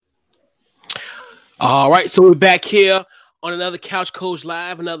All right, so we're back here on another Couch Coach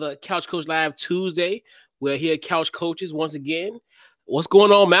Live Tuesday. We're here at Couch Coaches once again. What's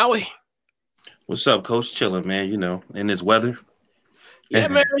going on, Maui? What's up, Coach? Chilling, man. In this weather. Yeah,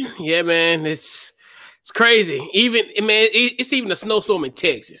 man. It's crazy. It's even a snowstorm in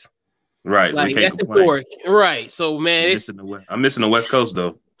Texas. Right, like that's historic. Right. So, man, I'm missing the West Coast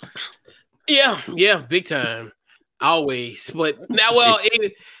though. Yeah, big time. Always, but now,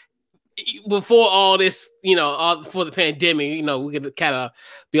 before all this, before the pandemic, we could kind of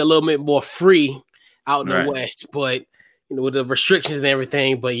be a little bit more free out in the West, but with the restrictions and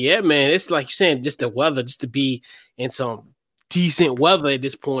everything. But yeah, man, it's like you're saying, just the weather, just to be in some decent weather at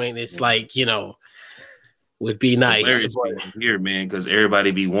this point, it's like, would be nice. Here, man, because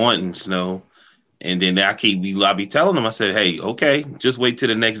everybody be wanting snow, and then I be telling them, I said, hey, okay, just wait till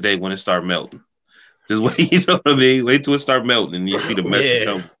the next day when it start melting. Just wait, you know what I mean? Wait till it start melting, and you see the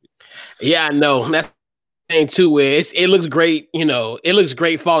mess. Yeah, I know. That's the thing too, where it looks great, it looks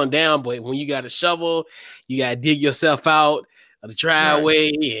great falling down, but when you got a shovel, you got to dig yourself out of the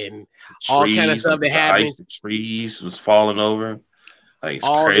driveway and all kind of stuff that happens. The trees was falling over. Like, it's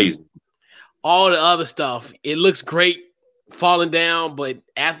crazy. All the other stuff, it looks great falling down, but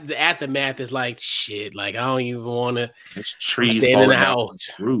after the aftermath is like, shit, like I don't even want to stay in the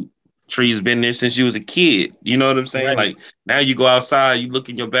house. Trees been there since you was a kid. You know what I'm saying? Right. Like now you go outside, you look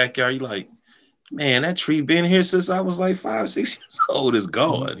in your backyard, you're like, man, that tree been here since I was like 5, 6 years old. It's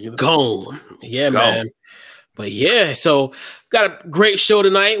gone. Gone. Yeah, man. But yeah, so got a great show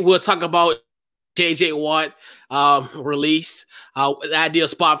tonight. We'll talk about JJ Watt release, the ideal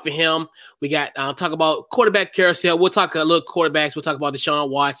spot for him. We got talk about quarterback carousel. We'll talk a little quarterbacks. We'll talk about Deshaun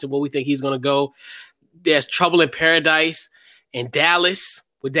Watson, where we think he's going to go. There's trouble in paradise in Dallas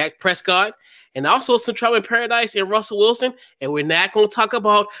with Dak Prescott, and also some trouble in paradise in Russell Wilson. And we're not going to talk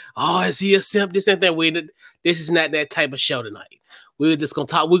about, is he a simp, this and that. This is not that type of show tonight. We're just going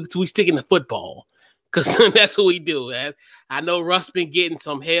to talk. We sticking to football because that's what we do. I know Russ been getting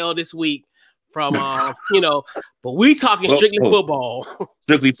some hell this week from, but we talking strictly football.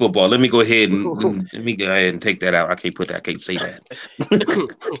 Strictly football. Let me go ahead and take that out. I can't say that.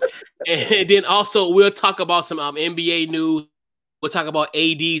 And then also we'll talk about some NBA news. We'll talk about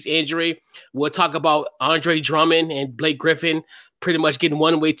AD's injury. We'll talk about Andre Drummond and Blake Griffin pretty much getting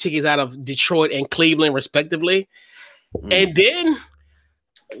one-way tickets out of Detroit and Cleveland, respectively. And then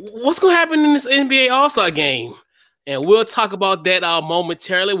what's going to happen in this NBA All-Star game? And we'll talk about that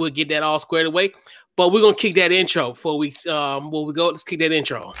momentarily. We'll get that all squared away. But we're going to kick that intro before we go. Let's kick that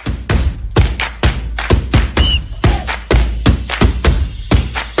intro.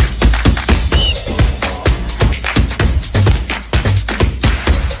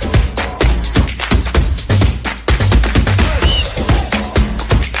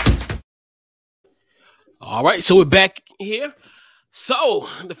 All right, so we're back here. So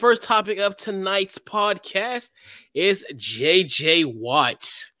the first topic of tonight's podcast is JJ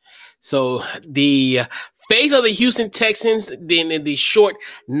Watt. So the face of the Houston Texans, in the short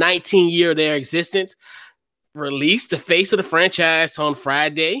 19-year of their existence, released the face of the franchise on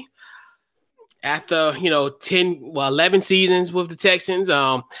Friday after 11 seasons with the Texans.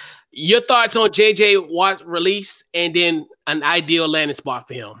 Your thoughts on JJ Watt's release and then an ideal landing spot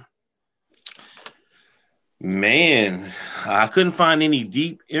for him? Man, I couldn't find any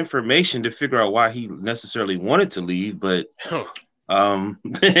deep information to figure out why he necessarily wanted to leave, but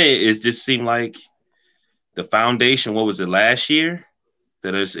it just seemed like the foundation. What was it, last year?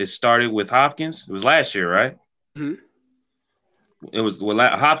 That it started with Hopkins. It was last year, right? Mm-hmm. It was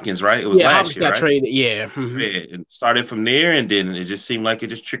Hopkins, right? It was last Hopkins year, got right? traded. Yeah. Mm-hmm. Yeah, it started from there, and then it just seemed like it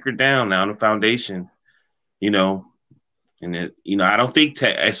just trickled down now the foundation, And I don't think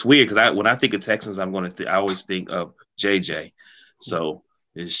it's weird because when I think of Texans, I always think of JJ. So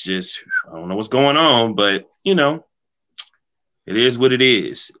it's just, I don't know what's going on, but it is what it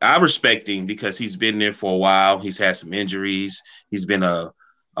is. I respect him because he's been there for a while. He's had some injuries. He's been a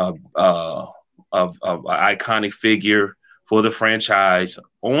iconic figure for the franchise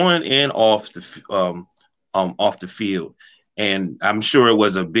on and off the field. And I'm sure it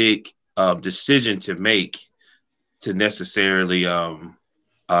was a big decision to make, to necessarily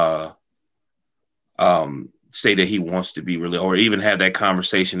say that he wants to be released, or even have that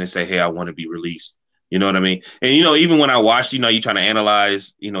conversation and say, hey, I want to be released. You know what I mean? And, even when I watched, you trying to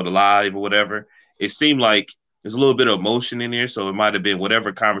analyze, the live or whatever, it seemed like there's a little bit of emotion in there. So it might have been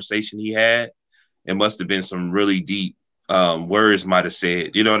whatever conversation he had. It must have been some really deep words might have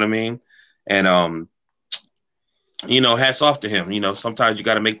said, you know what I mean? And, hats off to him. Sometimes you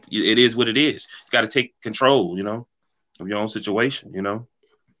got to it is what it is. You got to take control, of your own situation,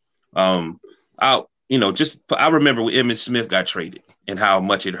 just I remember when Emmitt Smith got traded and how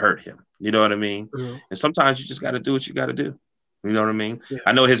much it hurt him. You know what I mean? Mm-hmm. And sometimes you just got to do what you got to do. You know what I mean? Yeah.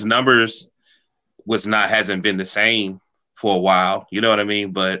 I know his numbers hasn't been the same for a while. You know what I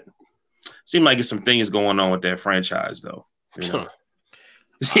mean? But seemed like there's some things going on with that franchise, though. You know,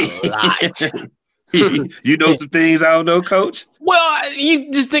 a lot. You know some things I don't know, Coach. Well,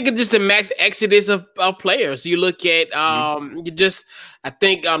 you just think of just the max exodus of players. You look at I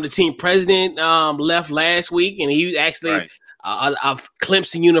think the team president left last week, and he was actually of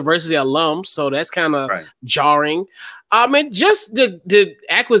Clemson University alum, so that's kind of jarring. And just the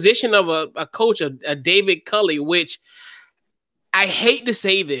acquisition of a coach, a David Culley, which I hate to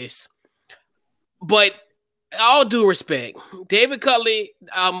say this, but all due respect, David Culley,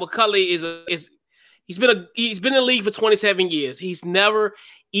 McCulley is he's been in the league for 27 years. He's never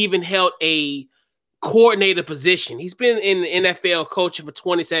even held a coordinator position. He's been in the NFL coaching for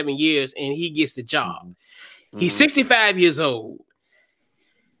 27 years, and he gets the job. Mm-hmm. He's 65 years old.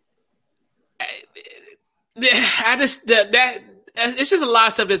 It's just a lot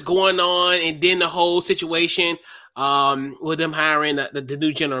of stuff that's going on, and then the whole situation with them hiring the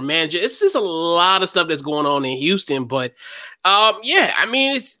new general manager. It's just a lot of stuff that's going on in Houston. But I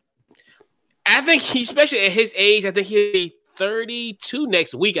mean, I think he, especially at his age, I think he'll be 32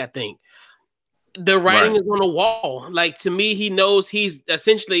 next week. I think the writing is on the wall. Like, to me, he knows he's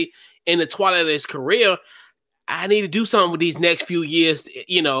essentially in the twilight of his career. I need to do something with these next few years,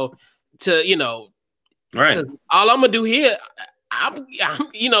 Right. All I'm gonna do here, I'm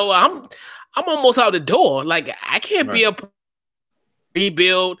almost out the door. Like, I can't be a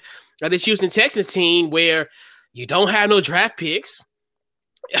rebuild of this Houston Texans team where you don't have no draft picks.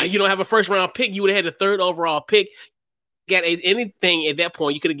 You don't have a first round pick. You would have had the third overall pick. Get anything at that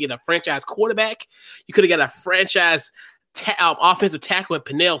point. You could have get a franchise quarterback. You could have got a franchise offensive tackle with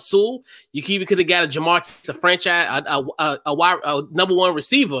Penei Sewell. You even could have got a Jamar Chase, a franchise, a number one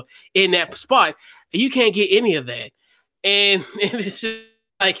receiver in that spot. You can't get any of that. And it's just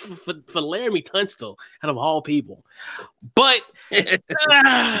like for Laramie Tunstall, out of all people. But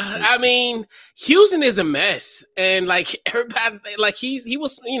I mean, Houston is a mess, and like everybody, like he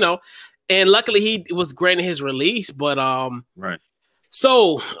was, and luckily he was granted his release. But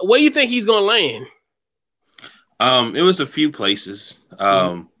So where do you think he's gonna land? It was a few places.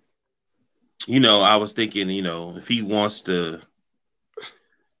 I was thinking, if he wants to,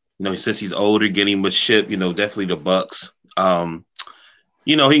 since he's older, getting with ship, definitely the Bucks.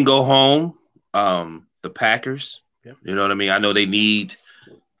 He can go home. The Packers, you know what I mean? I know they need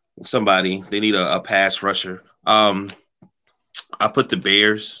somebody. They need a pass rusher. I put the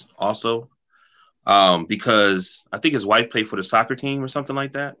Bears also because I think his wife played for the soccer team or something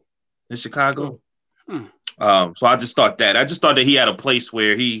like that in Chicago. So I just thought that he had a place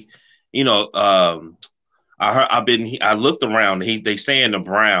where he, I looked around. They saying the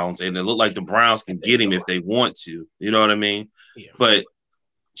Browns, and it looked like the Browns can get him if they want to. You know what I mean? Yeah. But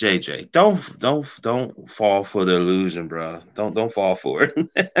JJ, don't fall for the illusion, bro. Don't fall for it.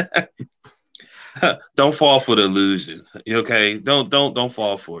 Don't fall for the illusion. Okay? Don't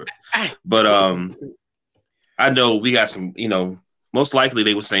fall for it. But I know we got some. Most likely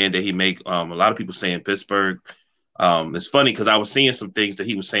they were saying that he make a lot of people saying Pittsburgh. It's funny because I was seeing some things that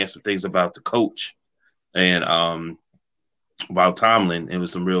he was saying some things about the coach and about Tomlin. It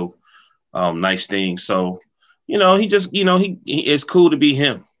was some real nice things. So, he just, he it's cool to be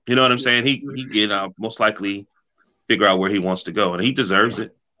him. You know what I'm saying? He can most likely figure out where he wants to go, and he deserves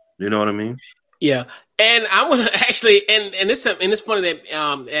it. You know what I mean? Yeah. And I want to actually, and it's funny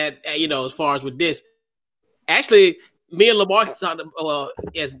that as far as with this, actually, me and Lamar talked.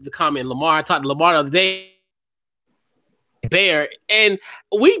 As the comment, I talked to Lamar the other day. Bear, and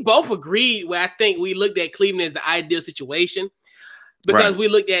we both agreed. Where I think we looked at Cleveland as the ideal situation because we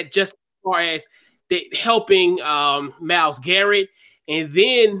looked at just as far as helping Myles Garrett, and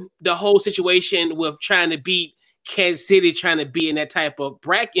then the whole situation with trying to beat Kansas City, trying to be in that type of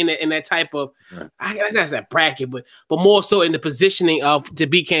bracket, in that type of I guess that bracket, but more so in the positioning of to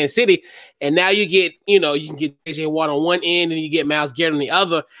beat Kansas City. And now you get, you can get JJ Watt on one end and you get Myles Garrett on the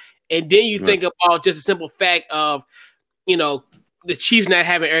other. And then you think about just a simple fact of, the Chiefs not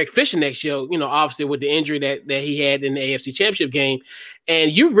having Eric Fisher next year, obviously with the injury that he had in the AFC Championship game.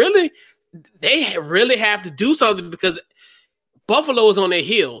 And they really have to do something because Buffalo is on their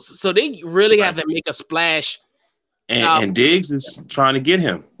heels. So they really have to make a splash. And Diggs is trying to get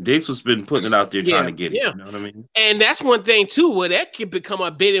him. Diggs has been putting it out there trying to get him. You know what I mean? And that's one thing, too, where that could become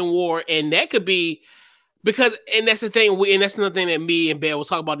a bidding war. And that could be because, and that's the thing, and that's another thing that me and Bear was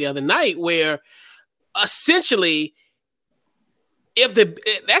talking about the other night, where essentially I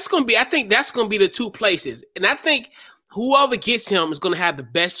think that's going to be the two places, and I think whoever gets him is going to have the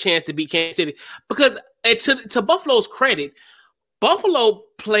best chance to beat Kansas City because to Buffalo's credit, Buffalo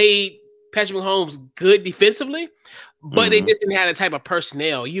played Patrick Mahomes good defensively, but they just didn't have the type of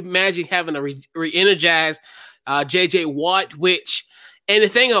personnel. You imagine having a re-energized J.J. Watt, and the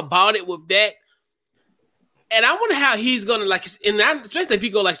thing about it with that, and I wonder how he's going to especially if you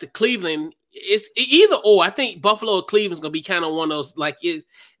go to Cleveland, it's either or. I think Buffalo or Cleveland's going to be kind of one of those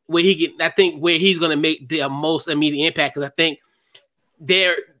where he's going to make the most immediate impact because I think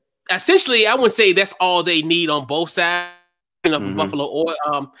they're essentially, I wouldn't say that's all they need on both sides. Buffalo or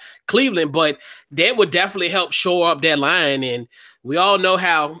Cleveland, but that would definitely help shore up that line. And we all know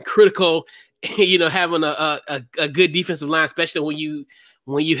how critical, having a good defensive line, especially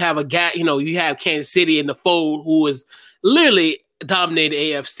when you have a guy, you have Kansas City in the fold who is literally dominated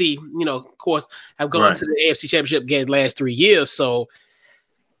AFC. Of course, have gone to the AFC Championship game the last 3 years, so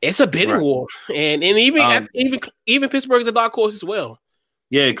it's a bidding war. And even Pittsburgh is a dark horse as well.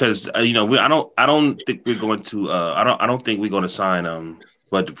 Yeah, because I don't think we're going to I don't think we're going to sign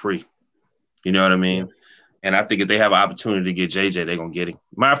Bud Dupree. You know what I mean? Yeah. And I think if they have an opportunity to get JJ, they're gonna get him.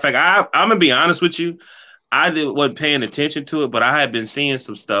 Matter of fact, I'm gonna be honest with you. I wasn't paying attention to it, but I had been seeing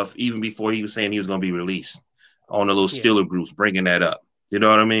some stuff even before he was saying he was gonna be released on the little Steeler groups, bringing that up. You know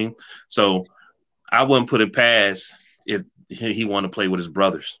what I mean? So I wouldn't put it past if he wanted to play with his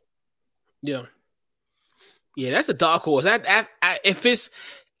brothers. Yeah. Yeah, that's a dark horse. I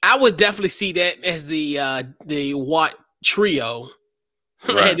would definitely see that as the Watt trio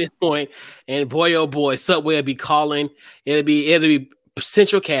at this point. And boy, oh boy, Subway will be calling. It'll be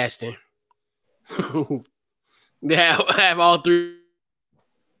central casting. They have all three.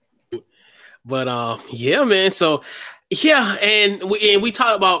 But yeah, man. So yeah, and we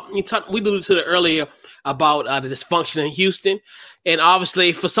talked about we alluded to it earlier about the dysfunction in Houston, and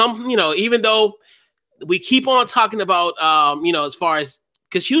obviously for some, even though we keep on talking about, as far as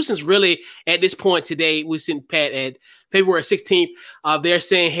because Houston's really at this point today, we sent Pat at February 16th. They're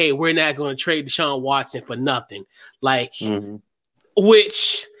saying, "Hey, we're not going to trade Deshaun Watson for nothing,"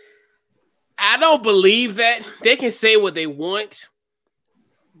 which I don't believe that. They can say what they want,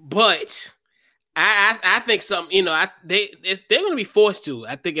 but I think they're going to be forced to.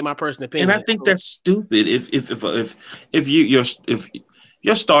 I think, in my personal opinion, and I think that's stupid. If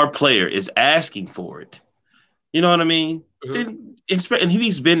your star player is asking for it, you know what I mean? Then, and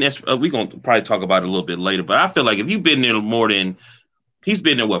he's been. We're gonna probably talk about it a little bit later, but I feel like if you've been there he's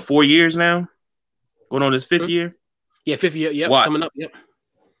been there 4 years now, going on his fifth year. Yeah, fifth year. Yep, coming up. Yep.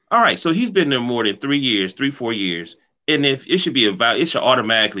 All right, so he's been there more than 3 years, 4 years, and if it should be it should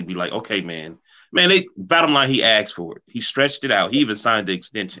automatically be like, okay, man. Bottom line, he asked for it. He stretched it out. He even signed the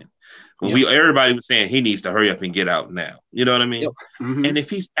extension. Everybody was saying he needs to hurry up and get out now. You know what I mean? Yep. And if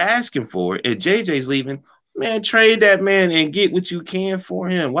he's asking for it, and JJ's leaving, man, trade that man and get what you can for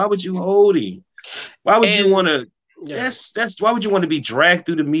him. Why would you hold him? Why would you want to? Yeah. Why would you want to be dragged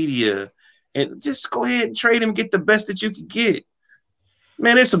through the media and just go ahead and trade him, get the best that you can get?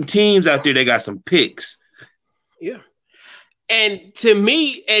 Man, there's some teams out there that got some picks. Yeah. And to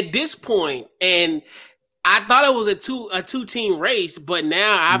me, at this point, and I thought it was a two-team race, but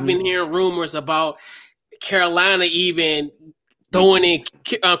now I've been hearing rumors about Carolina even throwing in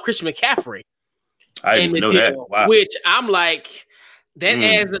Christian McCaffrey. I didn't know that. Wow. Which I'm like, that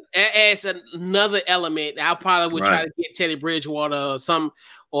adds another element. I probably would try to get Teddy Bridgewater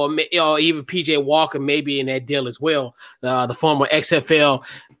or even PJ Walker maybe in that deal as well. The former XFL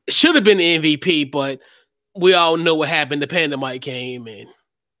should have been the MVP, but we all know what happened. The pandemic came and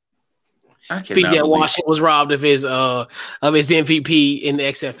PJ Washington was robbed of his MVP in the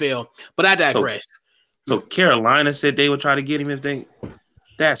XFL. But I digress. So Carolina said they would try to get him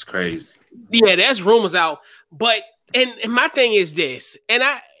that's crazy. Yeah, that's rumors out. But and my thing is this, and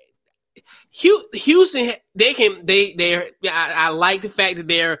Houston, I like the fact that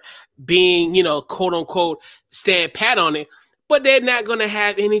they're being, quote unquote, stand pat on it. But they're not going to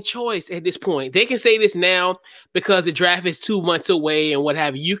have any choice at this point. They can say this now because the draft is 2 months away and what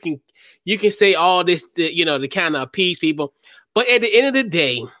have you. You can say all this, to kind of appease people. But at the end of the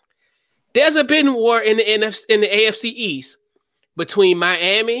day, there's a bidding war in the AFC East between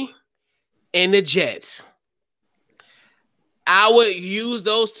Miami and the Jets. I would use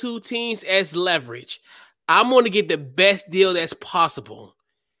those two teams as leverage. I'm going to get the best deal that's possible.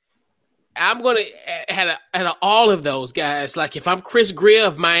 I'm going to, out of all of those guys, like if I'm Chris Greer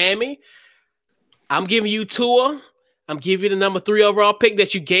of Miami, I'm giving you Tua. I'm giving you the number 3 overall pick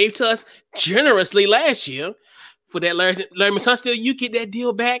that you gave to us generously last year for that Larry Tunsil. You get that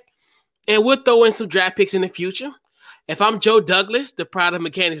deal back, and we'll throw in some draft picks in the future. if I'm Joe Douglas, the pride of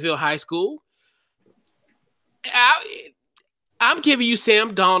Mechanicsville High School, I'm giving you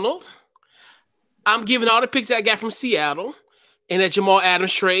Sam Darnold. I'm giving all the picks I got from Seattle and that Jamal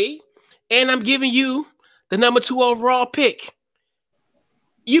Adams trade. And I'm giving you the number 2 overall pick.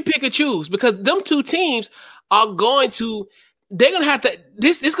 You pick or choose because them two teams are going to – they're going to have to –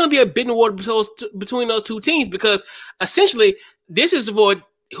 this is going to be a bidding war between those two teams because essentially this is for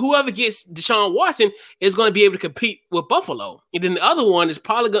whoever gets Deshaun Watson is going to be able to compete with Buffalo. And then the other one is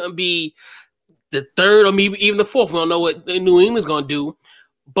probably going to be the third or maybe even the fourth. We don't know what New England's going to do.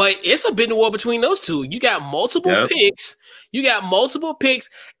 But it's a bidding war between those two. You got multiple picks. You got multiple picks,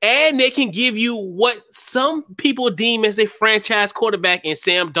 and they can give you what some people deem as a franchise quarterback in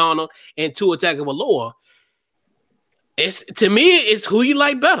Sam Darnold and Tua Tagovailoa. To me, it's who you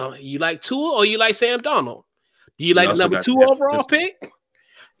like better. You like Tua or you like Sam Darnold? Do you like the number 2 overall pick?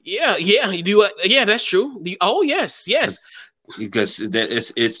 Yeah, you do. Yeah, that's true. Yes. Because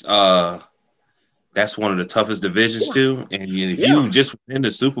it's that's one of the toughest divisions too. And if you just in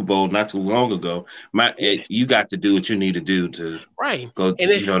the Super Bowl not too long ago, you got to do what you need to do to go. And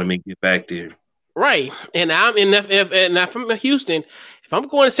you know what I mean? Get back there. Right. And I'm from Houston. If I'm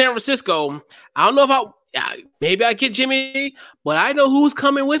going to San Francisco, I don't know if maybe I get Jimmy, but I know who's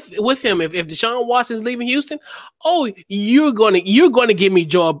coming with him. If Deshaun Watson's leaving Houston, you're going to give me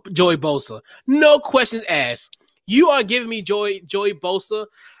Joey Bosa. No questions asked. You are giving me Joey Bosa.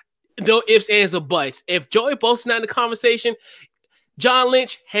 No ifs, ands, or buts. If Joey Bosa's not in the conversation, John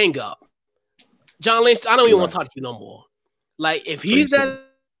Lynch, hang up. John Lynch, I don't even want to talk to you no more. Like, if he's not,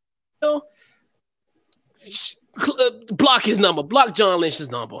 block his number. Block John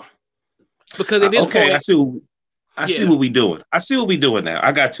Lynch's number. Because at this point, I see what we doing. I see what we doing now.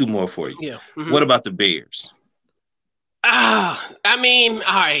 I got 2 more for you. Yeah. Mm-hmm. What about the Bears? I mean,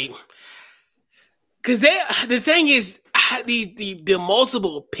 all right. Because the thing is, the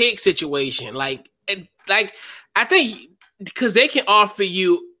multiple pick situation, like I think because they can offer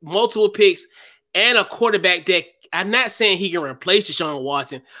you multiple picks and a quarterback that I'm not saying he can replace Deshaun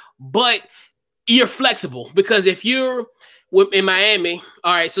Watson, but you're flexible because if you're in Miami,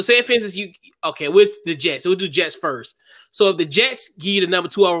 all right. So say for instance with the Jets, so we'll do Jets first. So if the Jets give you the number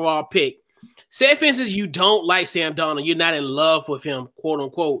 2 overall pick, say for instance you don't like Sam Darnold, you're not in love with him, quote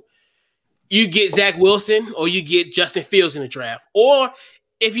unquote. You get Zach Wilson or you get Justin Fields in the draft. Or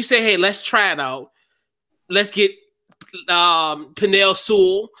if you say, hey, let's try it out. Let's get Penei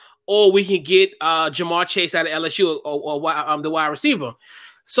Sewell or we can get Jamar Chase out of LSU or the wide receiver.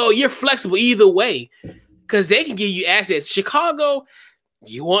 So you're flexible either way because they can give you assets. Chicago,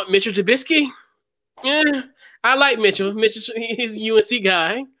 you want Mitchell Trubisky? Yeah, I like Mitchell. He's a UNC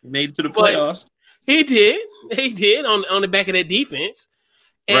guy. Made it to the playoffs. He did on the back of that defense.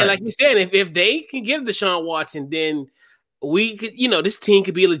 And like you said, if they can get Deshaun Watson, then we could, this team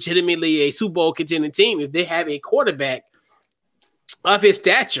could be legitimately a Super Bowl contending team if they have a quarterback of his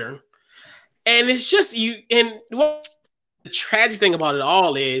stature. And it's just and what the tragic thing about it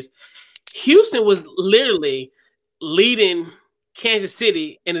all is Houston was literally leading Kansas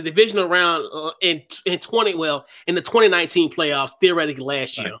City in the divisional round in the 2019 playoffs, theoretically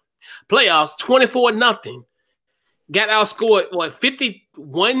last year. Playoffs, 24-0. Got outscored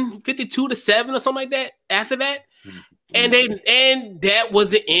 52-7 or something like that after that. Mm-hmm. And that was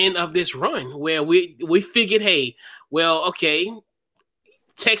the end of this run where we figured, hey, well, okay,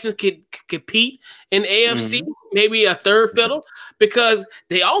 Texans could compete in the AFC, maybe a third fiddle, because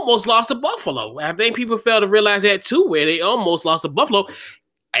they almost lost to Buffalo. I think people fail to realize that too, where they almost lost to Buffalo.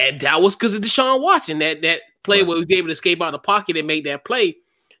 And that was because of Deshaun Watson, that play where he was able to escape out of the pocket and make that play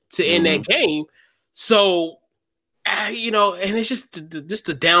to end that game. So, and it's just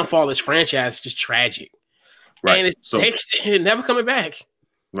the downfall of this franchise is just tragic. Right. And it's never coming back.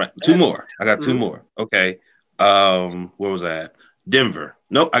 Right. 2 more. I got 2 more. Okay. Where was I at? Denver.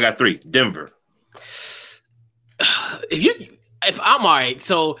 Nope. I got 3. Denver. If I'm all right,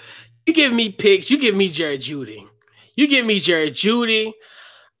 so you give me picks, you give me Jerry Jeudy.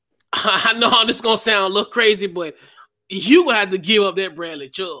 I know this is going to sound a little crazy, but you will have to give up that Bradley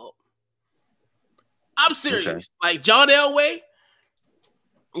Chubb. I'm serious. Okay. Like John Elway,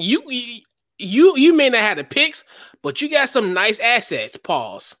 you may not have the picks, but you got some nice assets.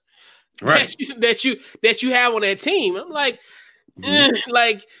 Pause. Right. That you have on that team. I'm like,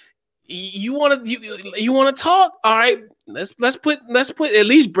 like you want to talk? All right, let's put at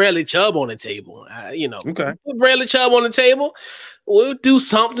least Bradley Chubb on the table. Okay. Put Bradley Chubb on the table. We'll do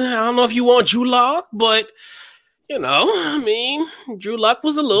something. I don't know if you want Drew Lock, but. Drew Luck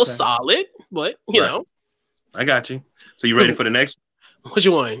was a little solid, but you know. I got you. So you ready for the next? What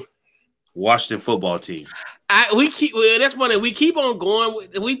you want? Washington football team. That's funny. We keep on going.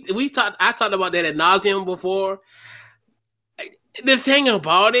 I talked about that ad nauseum before. The thing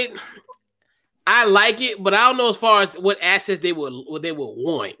about it, I like it, but I don't know as far as what assets they would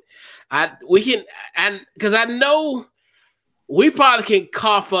want. Because I know we probably can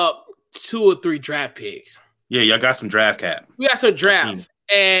cough up 2 or 3 draft picks. Yeah, y'all got some draft cap. We got some draft,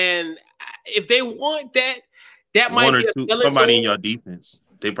 and if they want that might be somebody in your defense.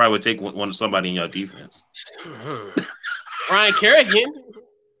 They probably would take somebody in your defense. Ryan Kerrigan.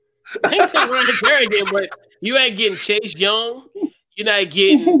 I ain't saying Ryan Kerrigan, but you ain't getting Chase Young. You're not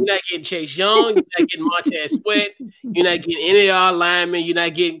getting Chase Young. You're not getting Montez Sweat. You're not getting any of our linemen. You're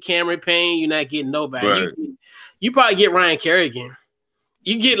not getting Cameron Payne. You're not getting nobody. Right. You probably get Ryan Kerrigan.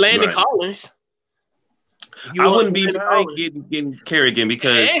 You get Landon Collins. I wouldn't be mind getting Kerrigan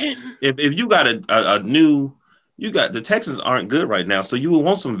because if you got the Texans aren't good right now, so you will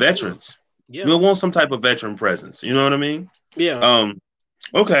want some veterans. Yeah. You'll want some type of veteran presence. You know what I mean? Yeah.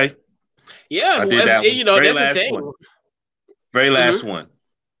 Okay. Yeah. I did that. You know, that's the thing. Very last one.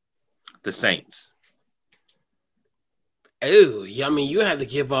 The Saints. Oh, I mean, you have to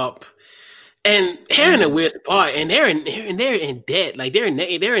give up, and they're in a weird spot, and they're in debt. Like they're in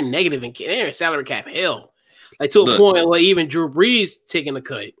negative, and they're in salary cap hell. Like to a point where even Drew Brees taking a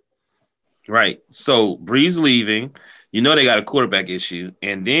cut. Right. So Brees leaving, you know they got a quarterback issue,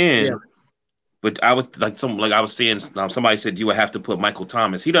 and then, but I would I was saying, somebody said you would have to put Michael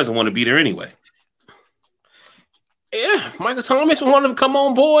Thomas. He doesn't want to be there anyway. Yeah, Michael Thomas wanted to come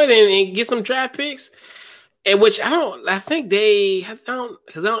on board and get some draft picks, and which I don't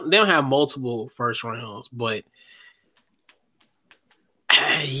have multiple first rounds, but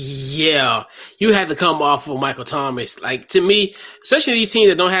yeah, you have to come off of Michael Thomas. Like to me, especially these teams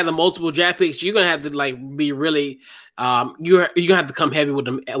that don't have the multiple draft picks, you're gonna have to be really you're gonna have to come heavy with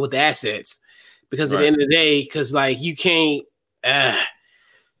the assets because at the end of the day, because you can't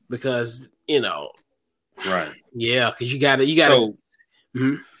because right. Yeah, because you gotta.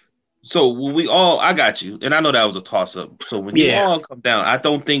 So when I got you, and I know that was a toss up. So when you all come down, I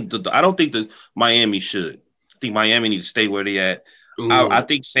don't think the Miami should. I think Miami needs to stay where they at. I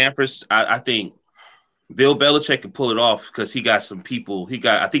think I think Bill Belichick can pull it off because he got some people.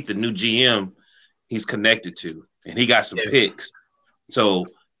 I think the new GM he's connected to, and he got some picks. So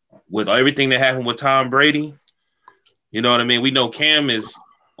with everything that happened with Tom Brady, you know what I mean? We know Cam is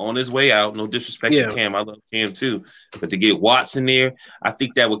on his way out. No disrespect to Cam. I love Cam too. But to get Watson there, I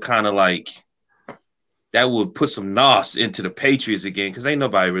think that would kind of that would put some nos into the Patriots again because ain't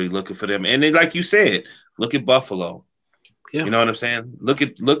nobody really looking for them. And then, like you said, look at Buffalo. Yeah. You know what I'm saying? Look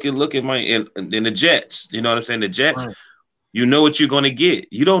at and the Jets. You know what I'm saying? The Jets, you know what you're going to get.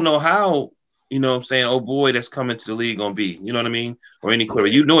 You don't know how, you know what I'm saying, oh boy, that's coming to the league going to be. You know what I mean? Or any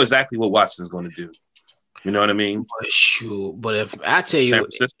quarterback. You know exactly what Watson's going to do. You know what I mean? Shoot, but if I tell you,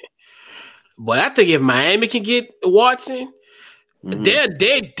 but I think if Miami can get Watson, they're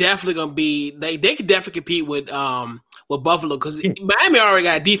definitely gonna be. They could definitely compete with Buffalo because Miami already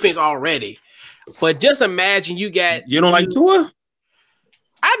got defense already. But just imagine you don't like Tua?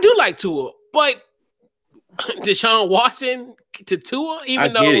 I do like Tua, but Deshaun Watson to Tua,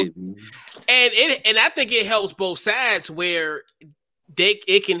 even and I think it helps both sides where.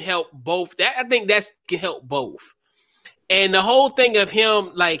 It can help both. I think that can help both. And the whole thing of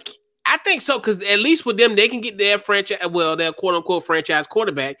him, I think so, because at least with them, they can get their franchise, their quote unquote franchise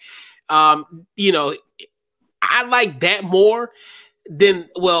quarterback. I like that more than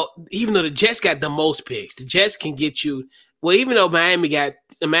even though the Jets got the most picks, the Jets can get you. Well, even though Miami got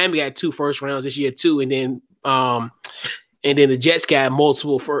 2 first rounds this year too, and then the Jets got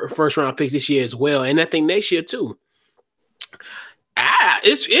multiple first round picks this year as well, and I think next year too.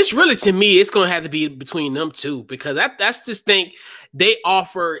 It's really, to me, it's going to have to be between them two because that's just think they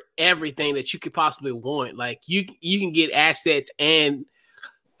offer everything that you could possibly want. Like you can get assets and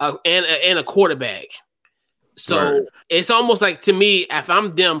a quarterback. So it's almost like, to me, if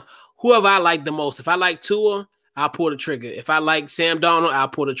I'm them, whoever I like the most, if I like Tua, I'll pull the trigger. If I like Sam Darnold, I'll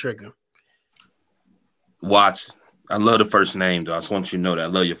pull the trigger. Watts. I love the first name, though. I just want you to know that. I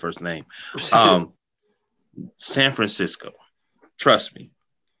love your first name. San Francisco. Trust me.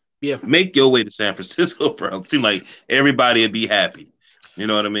 Yeah. Make your way to San Francisco, bro. It seems like everybody would be happy. You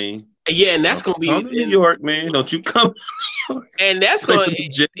know what I mean? Yeah, and that's going to be in New York, man. Don't you come. And that's going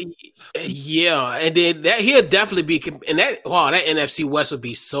to yeah, and then that he'll definitely be, and that NFC West would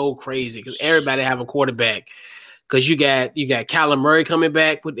be so crazy because everybody have a quarterback. Because you got Kyler Murray coming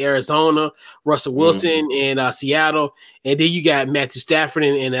back with Arizona, Russell Wilson in Seattle, and then you got Matthew Stafford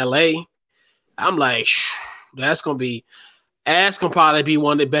in LA. I'm like, that's gonna probably be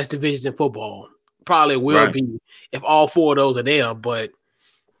one of the best divisions in football. probably will be if all four of those are there. But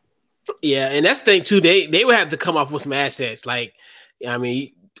yeah, and that's the thing too. They would have to come up with some assets. Like, I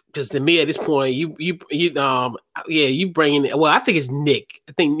mean, because to me at this point, you bring in. Well, I think it's Nick.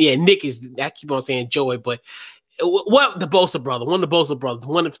 I think Nick is. I keep on saying Joey, but what the Bosa brother, one of the Bosa brothers,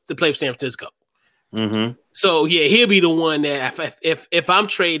 one of the play for San Francisco. Mm-hmm. So yeah, he'll be the one that if I'm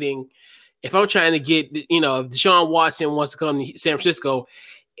trading, if I'm trying to get, if Deshaun Watson wants to come to San Francisco,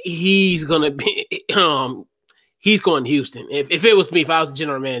 he's gonna be he's going to Houston. If it was me, if I was the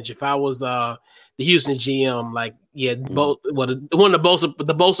general manager, if I was the Houston GM, like one of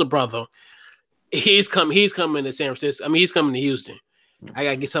the Bosa brother, he's coming to San Francisco. I mean, he's coming to Houston. I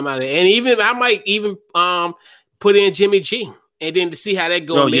gotta get something out of it, and I might even put in Jimmy G, and then to see how that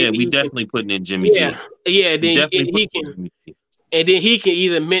goes. Oh yeah, we definitely putting in Jimmy G. Yeah. Then he can, and then he can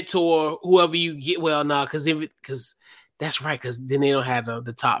either mentor whoever you get. Well, no, because that's right, because then they don't have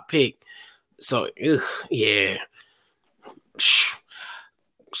the top pick. So yeah.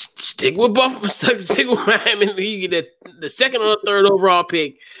 Stick with Buffalo. Stick with Miami. You get the second or third overall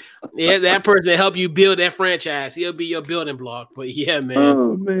pick. Yeah, that person help you build that franchise. He'll be your building block. But yeah, man.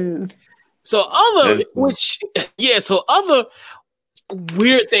 Oh man. So other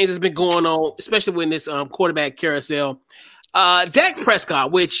weird things that's been going on, especially with this quarterback carousel. Dak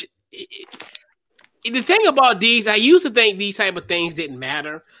Prescott, which the thing about these, I used to think these type of things didn't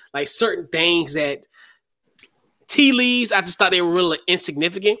matter, like certain things that tea leaves. I just thought they were really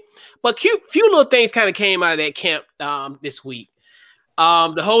insignificant, but few little things kind of came out of that camp this week.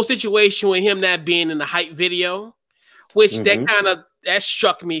 The whole situation with him not being in the hype video, which that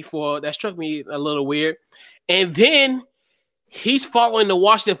struck me a little weird. And then he's following the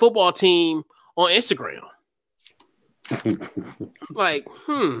Washington football team on Instagram. Like,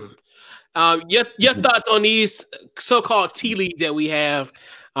 your thoughts on these so-called tea leaves that we have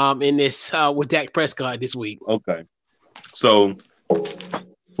in this with Dak Prescott this week? Okay, so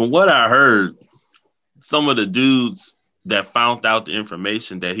from what I heard, some of the dudes that found out the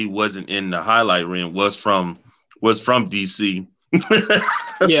information that he wasn't in the highlight reel was from DC.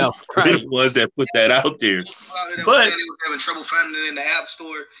 Yeah, right. The ones that put that out there. But they were having trouble finding it in the App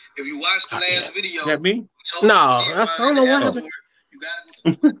Store. If you watch the last video, that me? No, I don't know what happened. You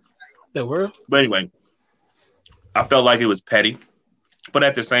gotta go to the world. But anyway, I felt like it was petty, but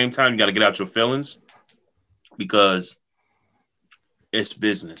at the same time, you got to get out your feelings because it's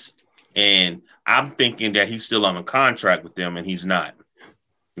business. And I'm thinking that he's still on a contract with them, and he's not.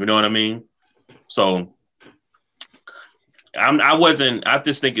 You know what I mean? So I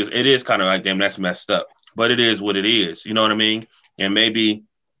just think it is kind of like, damn, that's messed up. But it is what it is. You know what I mean? And maybe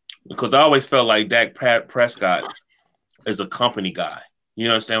because I always felt like Dak Prescott is a company guy. You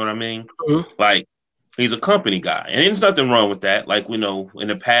understand what I mean? Mm-hmm. Like, he's a company guy. And there's nothing wrong with that. Like, we know in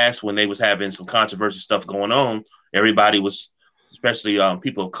the past when they was having some controversial stuff going on, everybody was, especially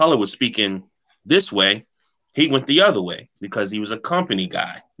people of color, was speaking this way. He went the other way because he was a company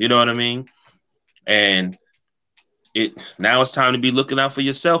guy. You know what I mean? And now it's time to be looking out for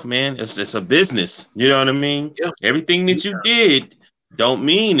yourself, man. It's a business. You know what I mean? Yeah. Everything that you did don't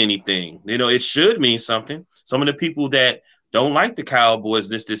mean anything. You know, it should mean something. Some of the people that don't like the Cowboys,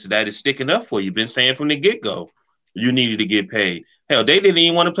 this, that is sticking up for you. Been saying from the get-go, you needed to get paid. Hell, they didn't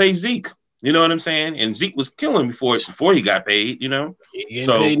even want to pay Zeke. You know what I'm saying? And Zeke was killing before he got paid, you know?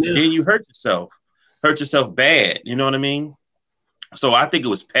 So then you hurt yourself bad. You know what I mean? So I think it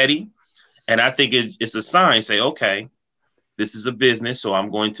was petty. And I think it's a sign, say, okay, this is a business, so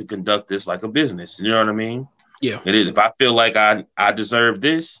I'm going to conduct this like a business. You know what I mean? Yeah. It is. If I feel like I deserve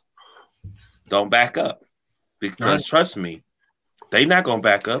this, don't back up. Because trust me, they not going to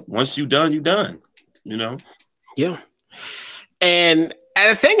back up. Once you done, you done. You know? Yeah. And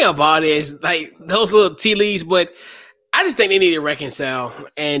the thing about it is, like, those little tea leaves, but I just think they need to reconcile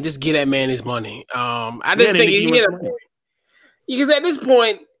and just get that man his money. I just think because at this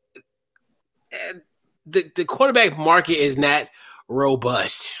point, the quarterback market is not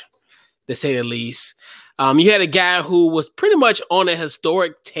robust, to say the least. You had a guy who was pretty much on a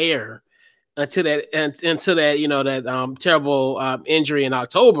historic tear until that you know, that terrible injury in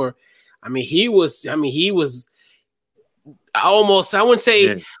October. I wouldn't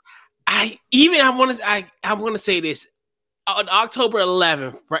say. I want to say this. On October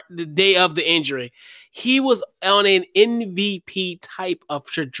 11th, right, the day of the injury, he was on an MVP type of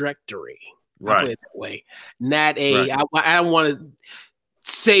trajectory. Right. Put it that way. Not a. Right. I don't want to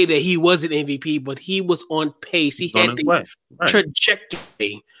say that he was an MVP, but he was on pace. He had the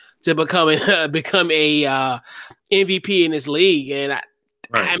trajectory to become a MVP in this league. And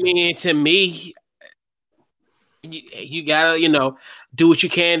I mean, to me, you gotta, do what you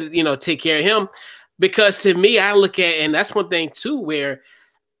can to, take care of him. Because to me, I look at, and that's one thing too, where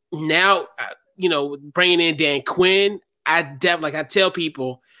now, bringing in Dan Quinn, I tell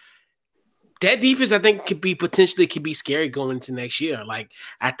people that defense, I think could be scary going into next year. Like,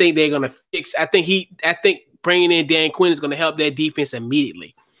 I think they're going to fix, I think bringing in Dan Quinn is going to help that defense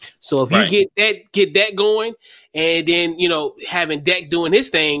immediately. So if you get that going, and then, having Dak doing his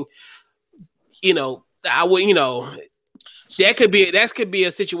thing, I would, that could be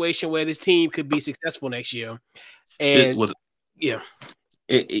a situation where this team could be successful next year. And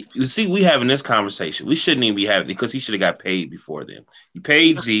you see, we having this conversation. We shouldn't even be having it because he should have got paid before then. You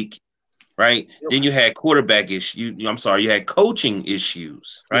paid Zeke, right? Yep. Then you had quarterback issue. You had coaching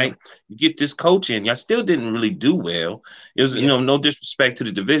issues, right? Yep. You get this coaching. Y'all still didn't really do well. It was, no disrespect to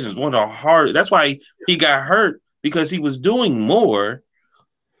the divisions. One of the hard. That's why he got hurt, because he was doing more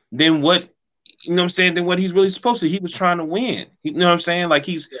than what. You know what I'm saying? Than what he's really supposed to. He was trying to win. You know what I'm saying? Like,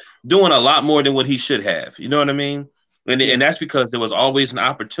 he's doing a lot more than what he should have. You know what I mean? And that's because there was always an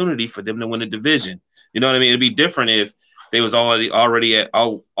opportunity for them to win a division. You know what I mean? It'd be different if they was already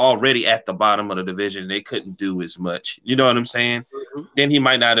at the bottom of the division. They couldn't do as much. You know what I'm saying? Mm-hmm. Then he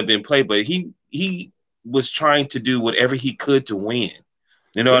might not have been played, but he was trying to do whatever he could to win.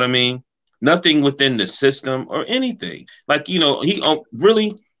 You know what I mean? Nothing within the system or anything. Like, he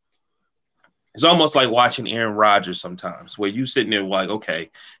really. It's almost like watching Aaron Rodgers sometimes, where you sitting there like,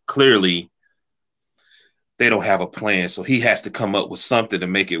 okay, clearly they don't have a plan, so he has to come up with something to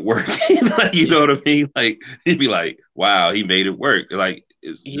make it work. You know what I mean? Like, he'd be like, wow, he made it work. Like,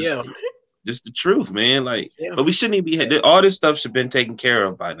 it's just the truth, man. Like, but we shouldn't even be, all this stuff should have been taken care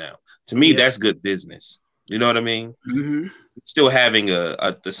of by now. To me, that's good business. You know what I mean? Mm-hmm. Still having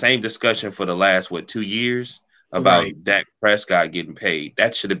the same discussion for the last, 2 years about Dak Prescott getting paid.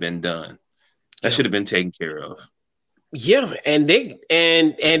 That should have been done. That should have been taken care of. Yeah, and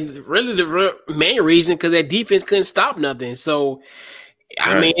really the main reason, because that defense couldn't stop nothing. So,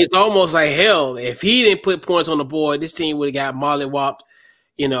 I mean, it's almost like hell. If he didn't put points on the board, this team would have got mollywopped,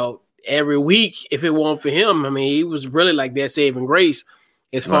 every week. If it weren't for him, I mean, he was really like that saving grace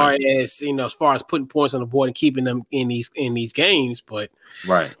as far as putting points on the board and keeping them in these games. But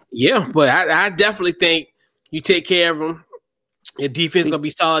but I definitely think you take care of him. Your defense is going to be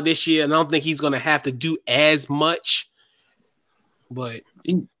solid this year, and I don't think he's going to have to do as much. But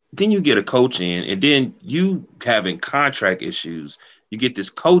then you get a coach in, and then you having contract issues. You get this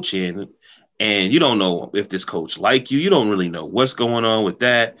coach in, and you don't know if this coach like you. You don't really know what's going on with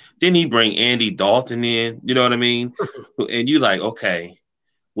that. Then he bring Andy Dalton in. You know what I mean? And you like, okay,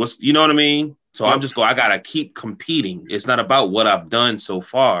 you know what I mean? So I got to keep competing. It's not about what I've done so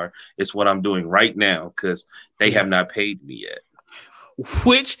far. It's what I'm doing right now, because they have not paid me yet.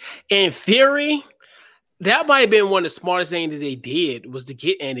 Which, in theory, that might have been one of the smartest things that they did, was to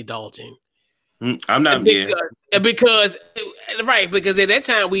get Andy Dalton. I'm not because at that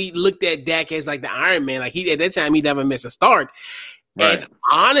time we looked at Dak as like the Iron Man. Like, at that time he never missed a start. Right. And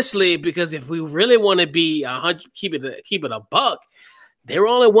honestly, because if we really want to be 100, keep it a buck, they were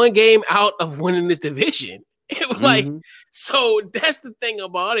only one game out of winning this division. It was like, so that's the thing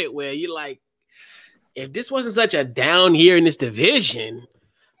about it, where you're like, if this wasn't such a down year in this division,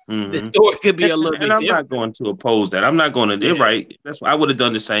 the story could be a little bit different. I'm not going to oppose that. I'm not going to. They're right. That's why I would have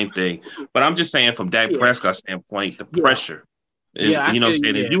done the same thing. But I'm just saying, from Dak Prescott's standpoint, the pressure. You know what I'm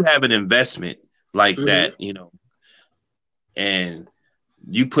saying? If you have an investment like that, and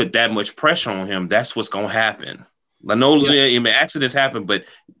you put that much pressure on him, that's what's going to happen. I know accidents happen, but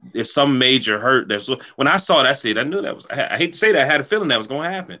if some major hurt, when I saw that, I knew that was. I hate to say that, I had a feeling that was going to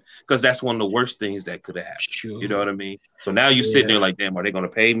happen, because that's one of the worst things that could have happened. Sure. You know what I mean? So now you sitting there like, damn, are they going to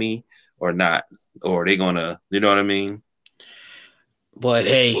pay me or not? Or are they going to, you know what I mean? But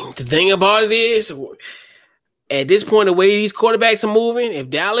hey, the thing about it is, at this point, the way these quarterbacks are moving,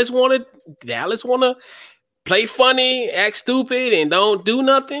 if Dallas want to play funny, act stupid, and don't do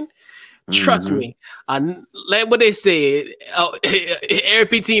nothing. Trust me, like what they said,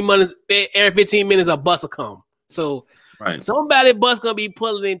 every 15 minutes a bus will come. So somebody bus gonna be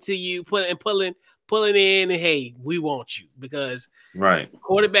pulling into you, pulling in, and hey, we want you, because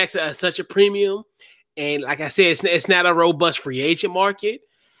quarterbacks are such a premium, and like I said, it's not a robust free agent market,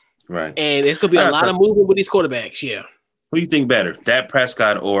 and it's gonna be a lot of movement with these quarterbacks. Yeah, who do you think better, Dak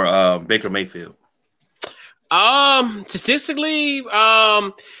Prescott or Baker Mayfield? Statistically,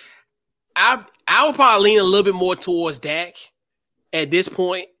 I would probably lean a little bit more towards Dak at this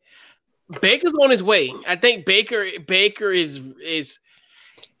point. Baker's on his way. I think Baker is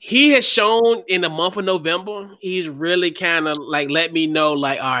he has shown in the month of November, he's really kind of like let me know,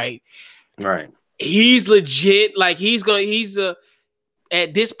 like, all right, he's legit. Like,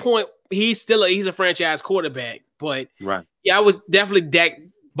 at this point, he's a franchise quarterback. But right. Yeah, I would definitely Dak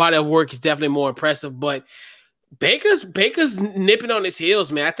body of work is definitely more impressive. But Baker's nipping on his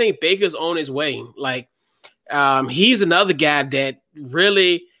heels, man. I think Baker's on his way. Like, he's another guy that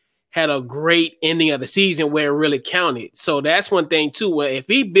really had a great ending of the season where it really counted. So that's one thing too. Where if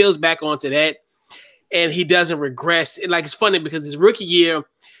he builds back onto that and he doesn't regress, like it's funny because his rookie year,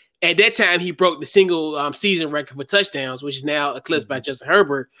 at that time he broke the single season record for touchdowns, which is now eclipsed by Justin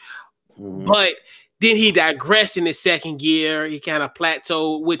Herbert. Mm-hmm. But then he digressed in his second year. He kind of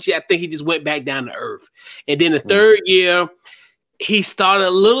plateaued, which I think he just went back down to earth. And then the third year, he started a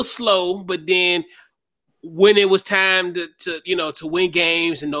little slow, but then when it was time to win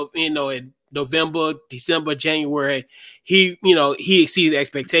games in November, December, January, he exceeded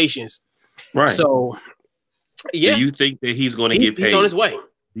expectations. Right. So, yeah. Do you think that he's going to get paid? He's on his way.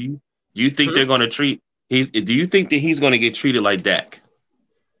 Do you think they're going to treat? Do you think that he's going to get treated like Dak?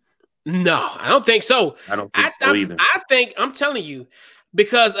 No, I don't think so. I don't think so either. I'm telling you,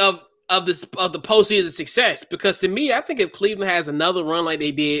 because of the postseason success. Because to me, I think if Cleveland has another run like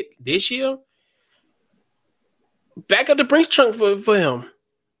they did this year, back up the Brinks trunk for him,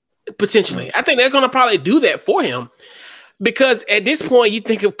 potentially. I think they're going to probably do that for him. Because at this point, you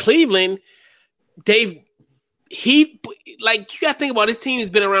think of Cleveland, you got to think about this team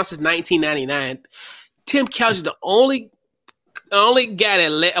has been around since 1999. Tim Couch is the only guy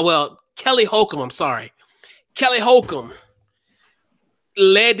that Kelly Holcomb, I'm sorry. Kelly Holcomb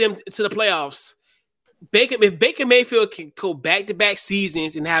led them to the playoffs. If Baker Mayfield can go back-to-back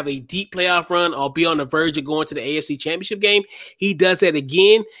seasons and have a deep playoff run or be on the verge of going to the AFC Championship game, he does that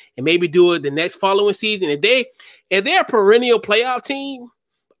again and maybe do it the next following season. If they're a perennial playoff team,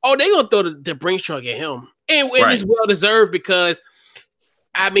 they're going to throw the Brinks truck at him. And it's well-deserved because,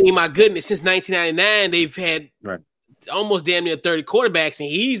 I mean, my goodness, since 1999, they've had almost damn near 30 quarterbacks, and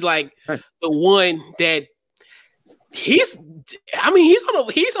he's like the one that he's on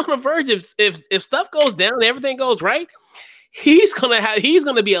the verge if stuff goes down and everything goes right, he's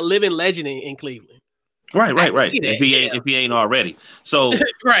gonna be a living legend in Cleveland. Right. If he ain't already. So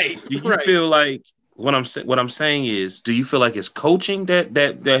right. Do you feel like what I'm saying is, do you feel like it's coaching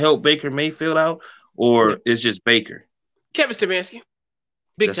that helped Baker Mayfield out, or it's just Baker? Kevin Stefanski.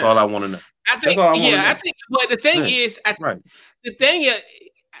 That's all I want to know. I think. But the thing is,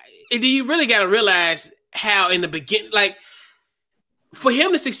 do you really got to realize how in the beginning, like, for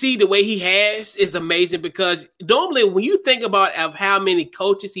him to succeed the way he has is amazing, because normally when you think about how many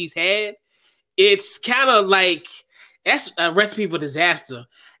coaches he's had, it's kind of like that's a recipe for disaster.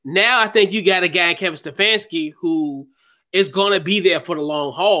 Now I think you got a guy in Kevin Stefanski who is going to be there for the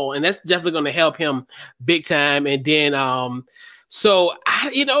long haul, and that's definitely going to help him big time. And then, so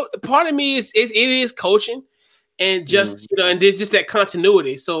part of me is it is coaching, and just and there's just that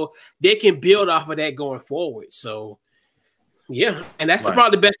continuity, so they can build off of that going forward. So yeah, and that's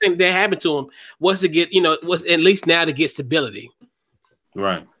probably the best thing that happened to him was to get was at least now to get stability.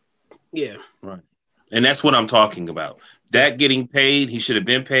 Right. Yeah. Right. And that's what I'm talking about. That getting paid, he should have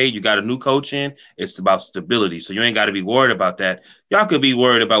been paid. You got a new coach in. It's about stability, so you ain't got to be worried about that. Y'all could be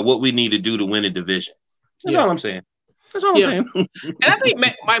worried about what we need to do to win a division. That's all I'm saying. That's all I'm saying. And I think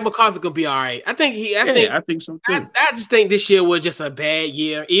Mike McCarthy gonna be all right. I think so too. I just think this year was just a bad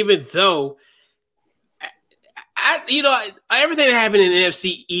year, even though everything that happened in the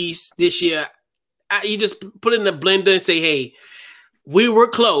NFC East this year, you just put it in the blender and say, hey, we were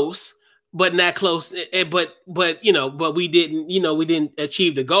close, but not close. But we didn't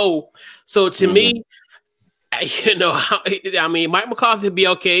achieve the goal. So to me, I mean, Mike McCarthy would be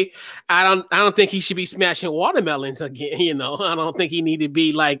okay. I don't think he should be smashing watermelons again. I don't think he need to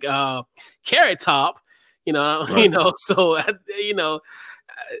be like Carrot Top. So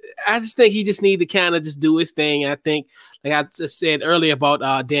I just think he just need to kind of just do his thing. I think, like I just said earlier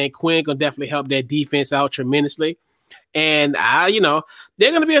about Dan Quinn, gonna definitely help that defense out tremendously. And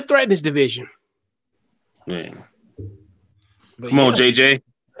they're gonna be a threat in this division. Yeah. Come on, JJ.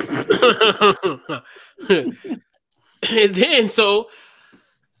 And then, so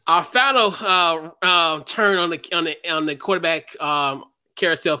our final turn on the quarterback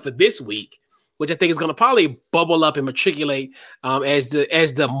carousel for this week, which I think is going to probably bubble up and matriculate as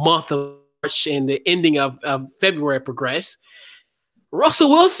the month of March and the ending of February progress. Russell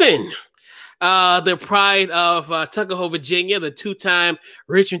Wilson, the pride of Tuckahoe, Virginia, the two-time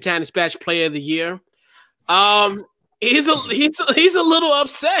Richmond Times-Dispatch Player of the Year. He's a little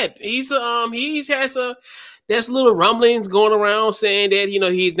upset. There's little rumblings going around saying that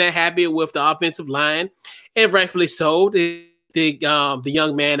he's not happy with the offensive line, and rightfully so. The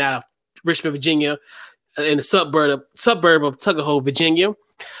young man out of Richmond, Virginia, in the suburb of Tuckahoe, Virginia,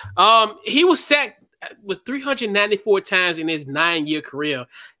 He was sacked with 394 times in his 9-year career.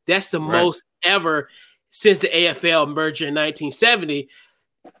 That's the most ever since the AFL merger in 1970.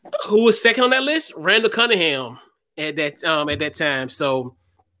 Who was second on that list? Randall Cunningham at that time. So,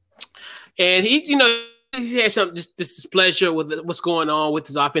 and he had some just displeasure with what's going on with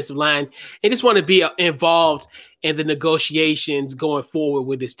his offensive line, and just want to be involved in the negotiations going forward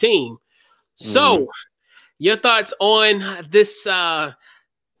with his team. So, your thoughts on this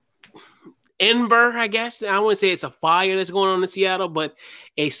ember? I guess I wouldn't say it's a fire that's going on in Seattle, but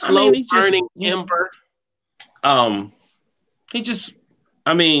a slow burning ember.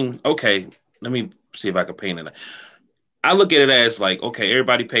 Okay. Let me see if I can paint it. I look at it as like, okay,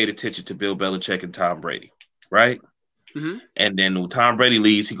 everybody paid attention to Bill Belichick and Tom Brady, right? Mm-hmm. And then when Tom Brady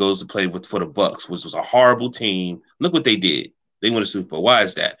leaves, he goes to play for the Bucks, which was a horrible team. Look what they did. They won a Super Bowl. Why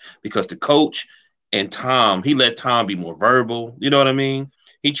is that? Because the coach and Tom, he let Tom be more verbal. You know what I mean?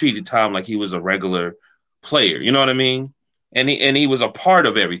 He treated Tom like he was a regular player. You know what I mean? And he was a part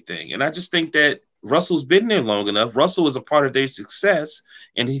of everything. And I just think that Russell's been there long enough. Russell was a part of their success.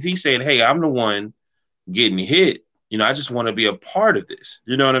 And if he's saying, hey, I'm the one getting hit, I just want to be a part of this.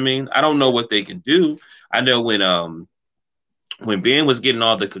 You know what I mean? I don't know what they can do. I know when Ben was getting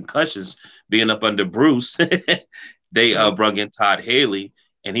all the concussions, being up under Bruce, they brought in Todd Haley,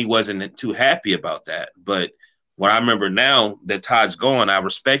 and he wasn't too happy about that. But what I remember now that Todd's gone, I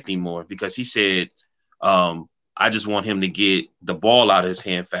respect him more because he said, I just want him to get the ball out of his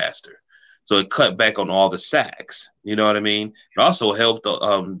hand faster. So it cut back on all the sacks. You know what I mean? It also helped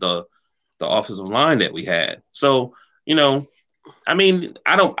the offensive line that we had. So, I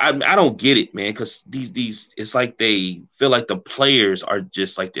don't get it, man, because these it's like they feel like the players are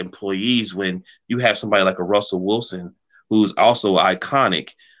just like the employees when you have somebody like a Russell Wilson who's also iconic.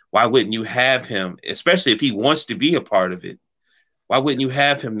 Why wouldn't you have him, especially if he wants to be a part of it? Why wouldn't you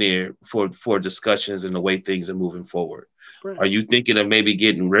have him there for discussions and the way things are moving forward? Right. Are you thinking of maybe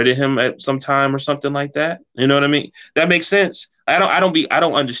getting rid of him at some time or something like that? You know what I mean? That makes sense. I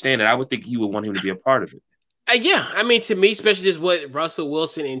don't understand it. I would think he would want him to be a part of it. Yeah, I mean, to me, especially just what Russell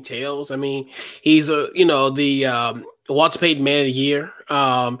Wilson entails. I mean, he's the Walter Payton Man of the Year,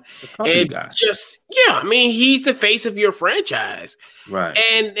 and guy. I mean, he's the face of your franchise, right?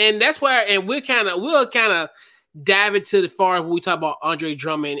 And that's why, and we'll kind of dive into the far when we talk about Andre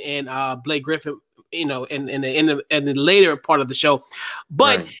Drummond and Blake Griffin, in the later part of the show,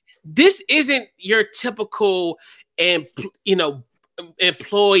 but this isn't your typical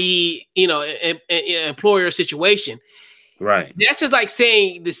employee, employer situation. Right. That's just like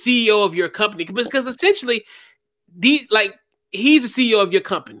saying the CEO of your company, because essentially he's the CEO of your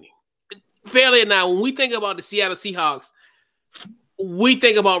company. Fairly enough, when we think about the Seattle Seahawks, we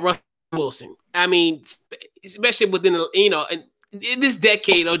think about Russell Wilson. I mean, especially within in this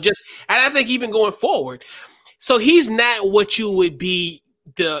decade and I think even going forward. So he's not what you would be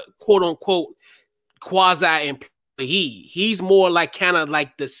the quote unquote quasi employee. He's more like kind of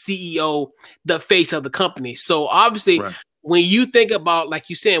like the CEO, the face of the company. So obviously, when you think about, like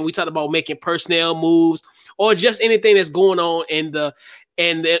you said, we talked about making personnel moves or just anything that's going on in the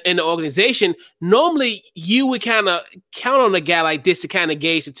organization, normally you would kind of count on a guy like this to kind of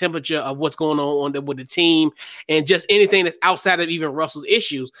gauge the temperature of what's going on with the team and just anything that's outside of even Russell's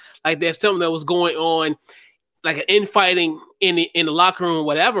issues. Like there's something that was going on, like an infighting in the locker room or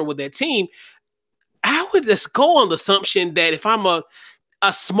whatever with that team. I would just go on the assumption that if I'm a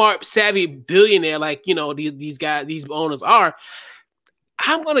smart, savvy billionaire, like these guys, these owners are,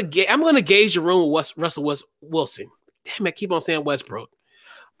 I'm gonna gauge the room with Russell Wilson. Damn, I keep on saying Westbrook,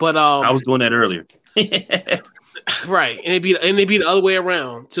 but I was doing that earlier. Right, and it'd be the other way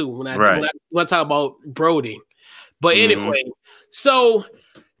around too when I talk about Brody. But anyway, so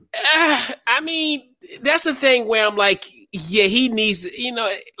I mean that's the thing where I'm like, yeah, he needs,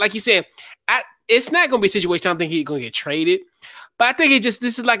 like you said, it's not going to be a situation I don't think he's going to get traded, but I think this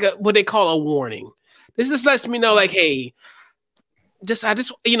is like what they call a warning. This just lets me know, like, hey, let's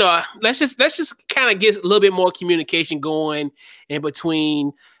just kind of get a little bit more communication going in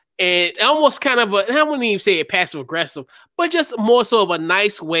between, and almost kind of I wouldn't even say it passive aggressive, but just more so of a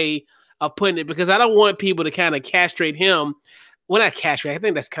nice way of putting it, because I don't want people to kind of castrate him. Well, not castrate. I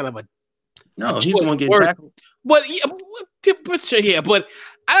think that's kind of he's the one getting tackled. But but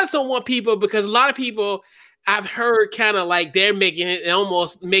I just don't want people, because a lot of people I've heard kind of like they're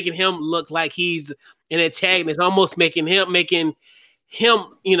almost making him look like he's an antagonist, almost making him look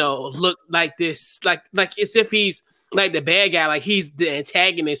like this, like as if he's like the bad guy, like he's the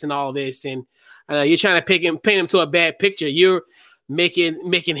antagonist and all this, and you're trying to paint him to a bad picture. You're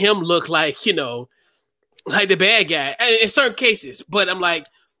making him look like like the bad guy in certain cases. But I'm like,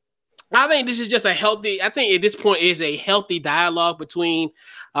 I think this is just a healthy. I think at this point is a healthy dialogue between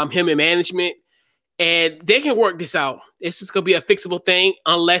him and management, and they can work this out. This is gonna be a fixable thing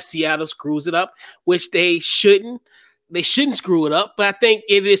unless Seattle screws it up, which they shouldn't. They shouldn't screw it up, but I think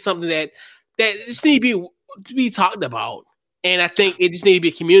it is something that just need to be talked about. And I think it just needs to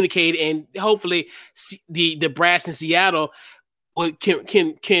be communicated, and hopefully the brass in Seattle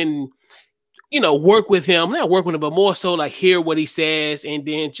can work with him, not work with him, but more so like hear what he says, and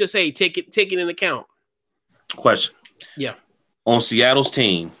then just take it in account. Question. Yeah. On Seattle's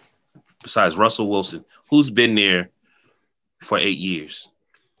team, besides Russell Wilson, who's been there for 8 years?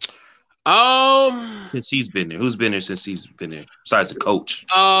 Since he's been there, who's been there since he's been there? Besides the coach.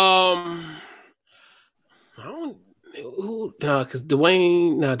 I don't. Because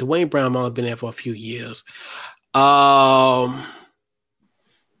Dwayne Brown might have been there for a few years. I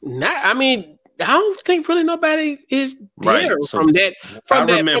don't think really nobody is there from that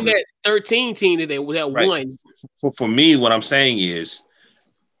 13 team that won. For me, what I'm saying is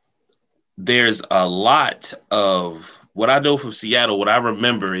there's a lot of what I know from Seattle. What I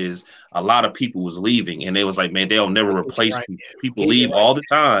remember is a lot of people was leaving, and they was like, man, they'll never replace people. People leave all the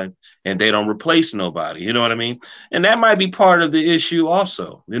time, and they don't replace nobody. You know what I mean? And that might be part of the issue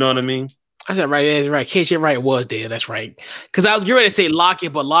also. You know what I mean? I said right. That's right. KJ Wright was there. That's right. Because I was getting ready to say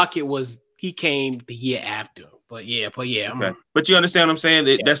Lockett, but Lockett he came the year after. But yeah. Okay. But you understand what I'm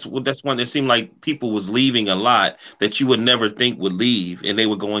saying? That's one that seemed like people was leaving a lot that you would never think would leave, and they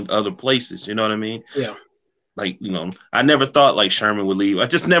were going other places. You know what I mean? Yeah. Like, I never thought like Sherman would leave. I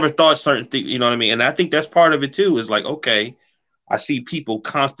just never thought certain things, you know what I mean? And I think that's part of it too, is like, okay, I see people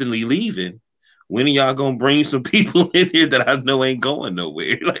constantly leaving. When are y'all going to bring some people in here that I know ain't going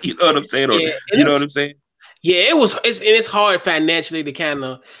nowhere? Like, you know what I'm saying? Or, you know what I'm saying? Yeah, it's hard financially to kind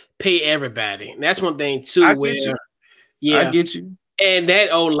of pay everybody. And that's one thing too. I get you. And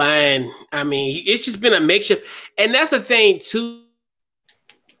that O-line, I mean, it's just been a makeshift. And that's the thing too.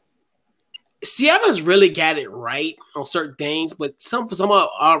 Seattle's really got it right on certain things, but for some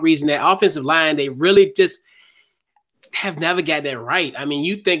odd reason, that offensive line, they really just have never got that right. I mean,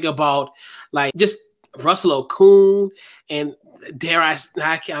 you think about like just Russell Okung, and I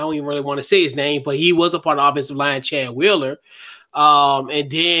don't even really want to say his name, but he was a part of the offensive line, Chad Wheeler.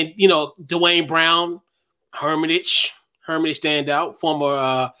 And then, Dwayne Brown, Hermitage standout,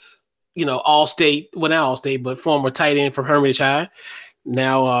 former, All-State, well, not All-State, but former tight end from Hermitage High.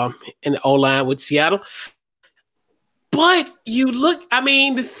 Now in the O-line with Seattle. But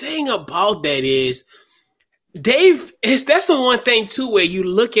the thing about that is that's the one thing too, where you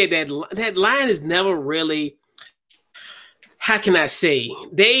look at that line is never really, how can I say,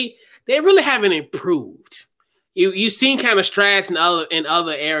 they really haven't improved. You've seen kind of strides in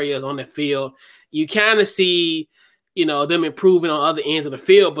other areas on the field. You kind of see, them improving on other ends of the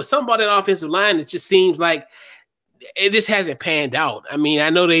field, but something about that offensive line, it just seems like it just hasn't panned out. I mean,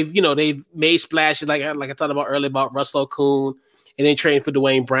 I know they've made splashes like I talked about earlier about Russell Okung, and then trading for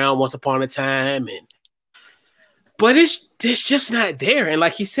Dwayne Brown once upon a time, but it's just not there. And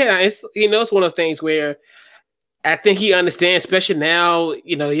like he said, it's one of those things where I think he understands, especially now.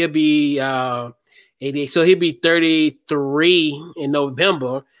 He'll be 80, so he'll be 33 in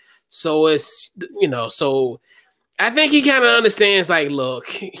November. So it's so I think he kind of understands. Like,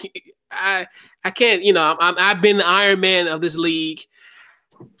 look, I can't, I've been the Iron Man of this league.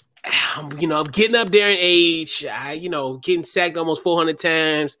 I'm getting up there in age. Getting sacked almost 400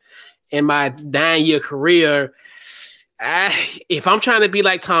 times in my 9-year career. If I'm trying to be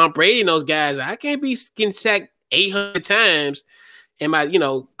like Tom Brady and those guys, I can't be getting sacked 800 times in my,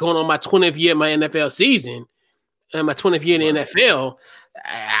 going on my 20th year of my NFL season, and my 20th year in the NFL.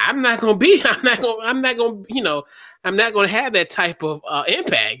 I'm not going to have that type of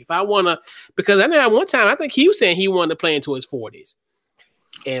impact if I want to, because I know at one time, I think he was saying he wanted to play into his 40s.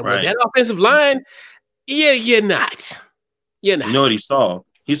 And with that offensive line, you're not. You know what he saw?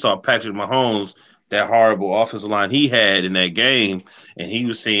 He saw Patrick Mahomes, that horrible offensive line he had in that game, and he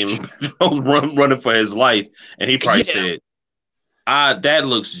was seeing running for his life, and he probably said, that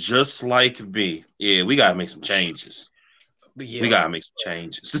looks just like me. Yeah, we got to make some changes. We gotta make some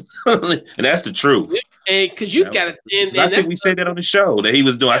changes, and that's the truth. And because you got to, I think we said that on the show that he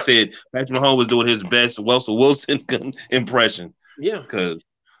was doing. I said Patrick Mahomes was doing his best Russell Wilson impression. Yeah, because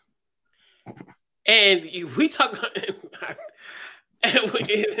and we talk. I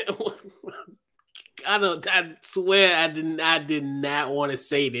swear I did not want to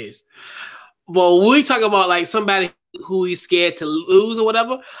say this, but we talk about like somebody who he's scared to lose or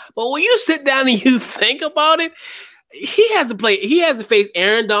whatever. But when you sit down and you think about it. He has to face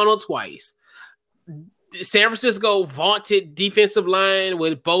Aaron Donald twice, San Francisco vaunted defensive line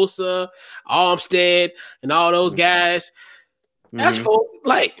with Bosa, Armstead, and all those guys. That's for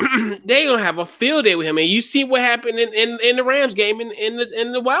like they gonna have a field day with him, and you see what happened in the Rams game in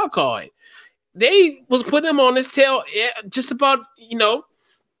the wild card. They was putting him on his tail just about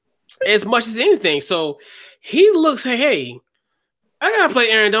as much as anything. So he looks, hey, I gotta play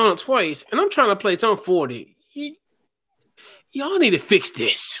Aaron Donald twice, and I'm trying to play Tom 40. Y'all need to fix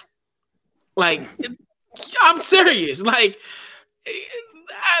this. Like, I'm serious. Like,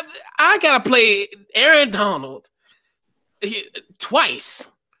 I gotta play Aaron Donald twice.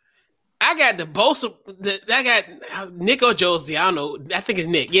 I got the Bosa. I got Nick Josie. I don't know. I think it's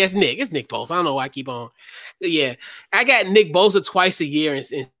Nick. Yeah, it's Nick. It's Nick Bosa. I don't know why I keep on. Yeah, I got Nick Bosa twice a year in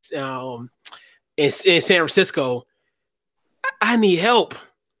San Francisco. I need help.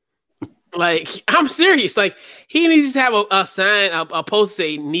 Like, I'm serious. Like, he needs to have a sign, a post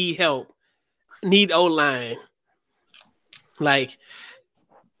say "Need help, need O-line." Like,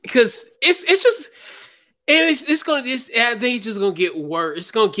 because it's just. And I think it's just gonna get worse.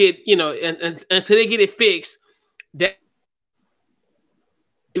 It's gonna get, and until they get it fixed, that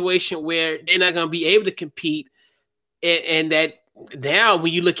situation where they're not gonna be able to compete, and that now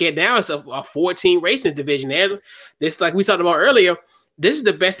when you look at now, it's a 14 racing division. And this, like we talked about earlier, this is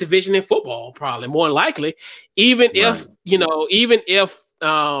the best division in football, probably more than likely. Even if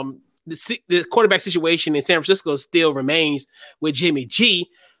the quarterback situation in San Francisco still remains with Jimmy G,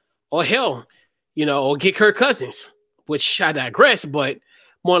 or hell. Or get Kirk Cousins, which I digress, but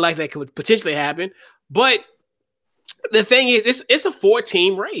more like that could potentially happen. But the thing is, it's a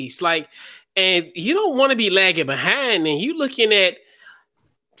 4-team race. Like, and you don't want to be lagging behind. And you looking at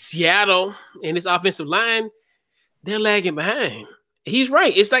Seattle and this offensive line, they're lagging behind. He's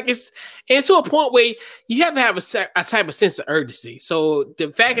right. It's like and to a point where you have to have a type of sense of urgency. So the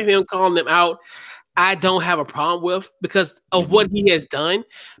fact of him calling them out, I don't have a problem with because of what he has done.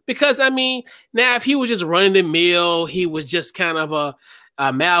 Because, I mean, now if he was just running the mill, he was just kind of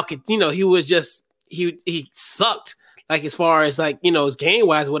a Malcolm, he was just, he sucked, like as far as like, his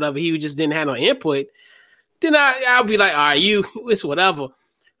game-wise, whatever, he just didn't have no input, then I'll be like, all right, it's whatever.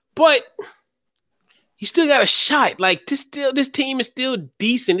 But you still got a shot. Like, this team is still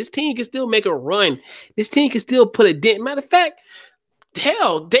decent. This team can still make a run. This team can still put a dent. Matter of fact,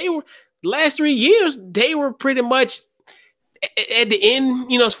 hell, they were... last 3 years, they were pretty much at the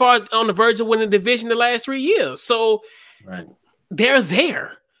end, as far as on the verge of winning the division the last 3 years. So they're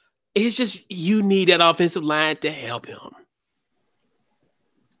there. It's just you need that offensive line to help him.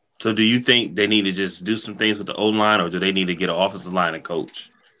 So do you think they need to just do some things with the O-line, or do they need to get an offensive line and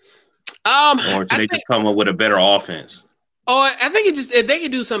coach? Or do they just come up with a better offense? I think if they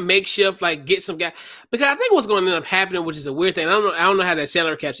could do some makeshift, like get some guy, because I think what's going to end up happening, which is a weird thing. I don't know how that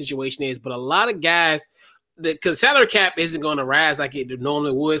salary cap situation is, but a lot of guys, because salary cap isn't going to rise like it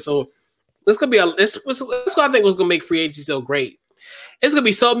normally would. So this could be this I think was going to make free agency so great. It's going to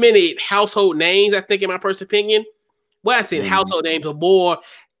be so many household names. I think, in my personal opinion, well, I said household names, but more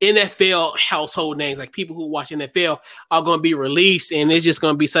NFL household names, like people who watch NFL are going to be released, and it's just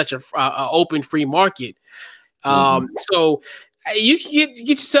going to be such a open free market. So you can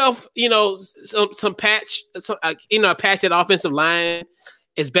get yourself, some patch, a patch that offensive line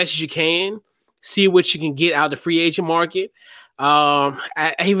as best as you can. See what you can get out of the free agent market.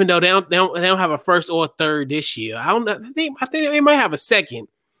 Even though they don't have a first or a third this year, I think they might have a second.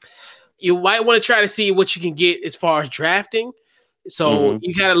 You might want to try to see what you can get as far as drafting. So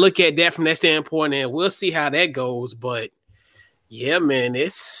you got to look at that from that standpoint, and we'll see how that goes. But yeah, man,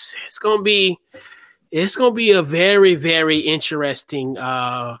 it's gonna be. It's going to be a very, very interesting,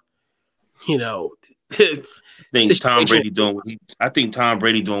 I think Tom Brady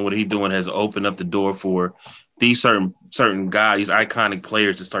doing what he's doing has opened up the door for these certain guys, these iconic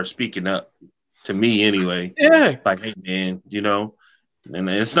players, to start speaking up. To me, anyway. Yeah. Like, hey, man, and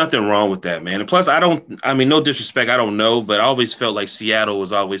it's nothing wrong with that, man. And plus, no disrespect, I don't know, but I always felt like Seattle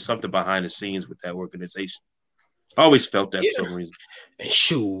was always something behind the scenes with that organization. I always felt that for some reason. And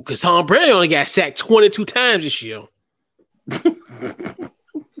shoot, because Tom Brady only got sacked 22 times this year. Man,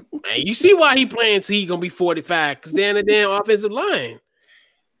 you see why he playing until he's going to be 45, because they're in the damn offensive line.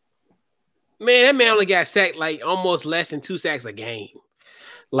 Man, that man only got sacked like almost less than 2 sacks a game.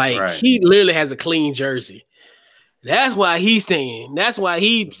 Like, he literally has a clean jersey. That's why he's staying. That's why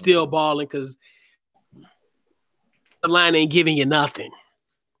he's still balling, because the line ain't giving you nothing.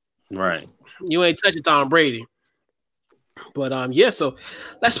 Right. You ain't touching Tom Brady. But so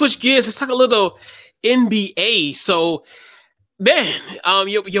let's switch gears. Let's talk a little NBA. So, man,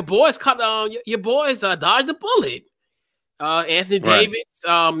 your boys dodged a bullet. Anthony Davis,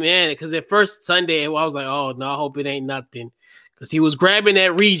 man, because at first Sunday I was like, oh no, I hope it ain't nothing, because he was grabbing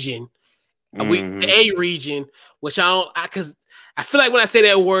that region, a region, which because I feel like when I say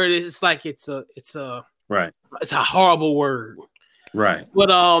that word, it's like it's a horrible word, right?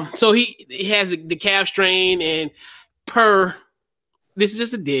 But so he has the calf strain, and this is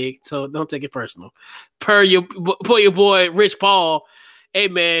just a dig, so don't take it personal. Your boy Rich Paul, hey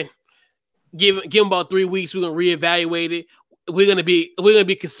man. Give him about 3 weeks. We're gonna reevaluate it. We're gonna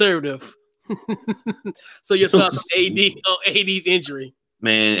be conservative. So your thoughts on AD's injury?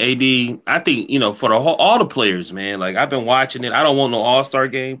 Man, AD, I think for all the players, man. Like I've been watching it. I don't want no All-Star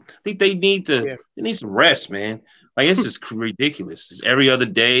game. I think they need some rest, man. Like it's just ridiculous. It's every other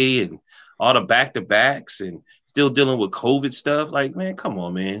day and all the back-to-backs and still dealing with COVID stuff. Like, man, come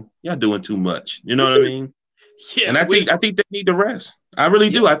on, man. Y'all doing too much. You know what I mean? Yeah, and I think they need to rest. I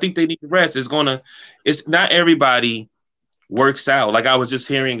really do. I think they need to rest. It's not everybody works out. Like I was just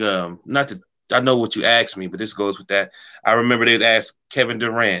hearing, I know what you asked me, but this goes with that. I remember they'd ask Kevin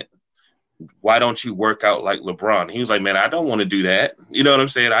Durant, why don't you work out like LeBron? He was like, man, I don't want to do that. You know what I'm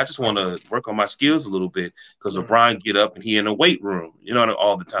saying? I just want to work on my skills a little bit, because LeBron get up and he in the weight room,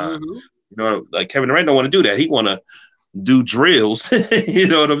 all the time. Like Kevin Durant don't want to do that. He want to do drills. You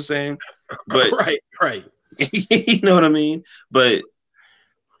know what I'm saying? But right. You know what I mean? But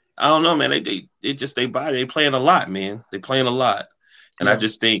I don't know, man. They just they playing a lot, man. They playing a lot, and I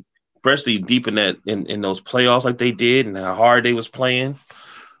just think, especially deep in those playoffs like they did, and how hard they was playing,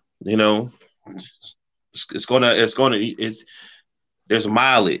 there's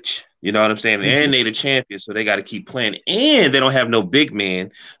mileage. You know what I'm saying? And they the champions, so they got to keep playing. And they don't have no big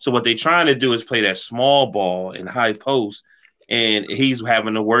man, so what they trying to do is play that small ball in high post, and he's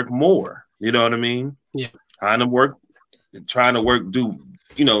having to work more. You know what I mean? Yeah, trying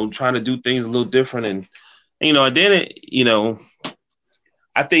to do things a little different, and and then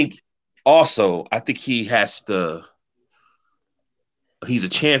I think he's a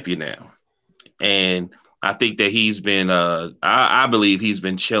champion now, and I think that he's been I believe he's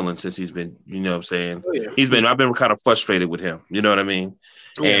been chilling since he's been, what I'm saying? Oh, yeah. I've been kind of frustrated with him, you know what I mean?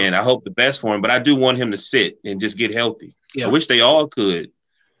 Yeah. And I hope the best for him, but I do want him to sit and just get healthy. Yeah. I wish they all could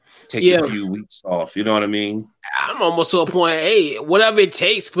take a few weeks off, you know what I mean? I'm almost to a point, hey, whatever it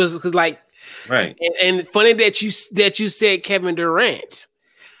takes, because like, right. And funny that you said Kevin Durant,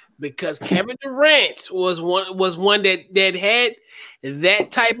 because Kevin Durant was one that had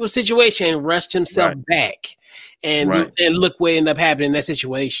that type of situation and rushed himself back, and look what ended up happening in that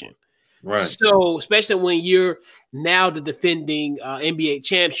situation. Right. So especially when you're now the defending NBA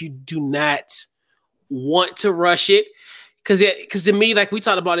champs, you do not want to rush it. Because to me, like we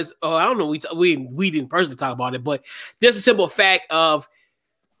talked about this, I don't know, we didn't personally talk about it, but there's a simple fact of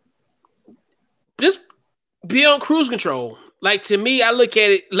just be on cruise control. Like to me, I look at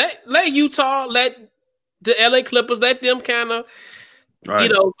it, let Utah, let the LA Clippers, let them kind of,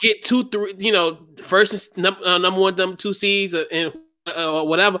 get 2-3, first and number 1, number 2 seeds and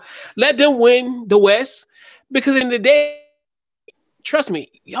whatever. Let them win the West, because in the day, trust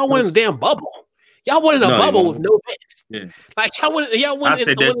me, y'all won in a damn bubble. Y'all won in a bubble with no fans. Yeah. Like y'all won in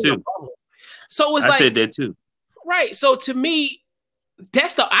a bubble. So it's I said that too. Right. So to me,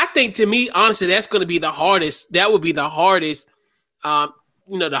 honestly, that's going to be the hardest. That would be the hardest. The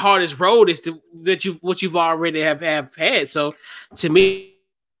hardest road is what you've already have had. So to me,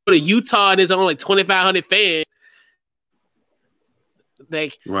 for Utah, and there's only 2,500 fans.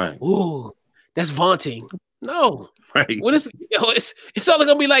 Like, right. Ooh, that's vaunting. No. Right. It's only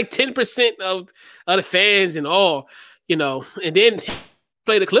gonna be like 10% of the fans and all, and then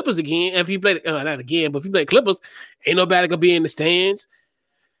play the Clippers again. If you play not again, but if you play the Clippers, ain't nobody gonna be in the stands.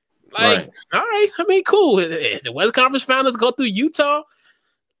 Like, all right, I mean, cool. If the West Conference Finals go through Utah,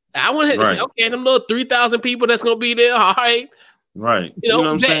 I want to okay, them little 3,000 people that's gonna be there. All right, right. You know what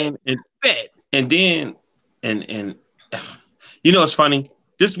I'm saying? And then it's funny.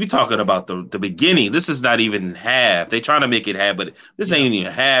 This we talking about the beginning. This is not even half. They trying to make it half, but this ain't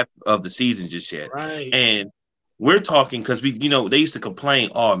even half of the season just yet. Right. And we're talking because they used to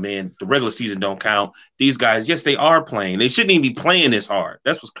complain, oh man, the regular season don't count. These guys, yes, they are playing. They shouldn't even be playing this hard.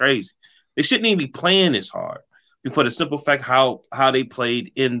 That's what's crazy. They shouldn't even be playing this hard. For the simple fact how they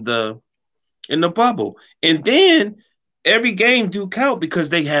played in the bubble. And then every game do count because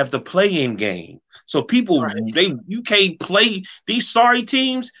they have the play-in game. So people, you can't play these sorry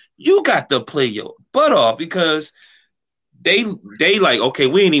teams. You got to play your butt off because they like, okay,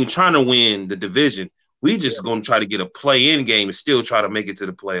 we ain't even trying to win the division. We just going to try to get a play-in game and still try to make it to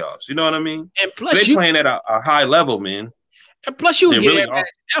the playoffs. You know what I mean? And plus, they're playing at a high level, man. And plus, you get really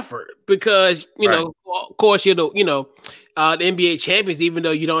effort because of course, the NBA champions, even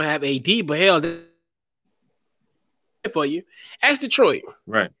though you don't have AD. But hell, for you, ask Detroit.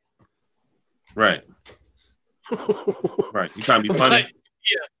 Right. Right. Right. You trying to be funny? But,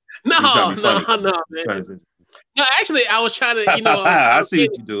 yeah. No, man. No, actually, I was trying to, I see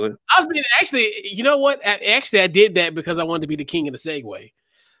what you're doing. I was being actually, you know what? Actually, I did that because I wanted to be the king of the segue.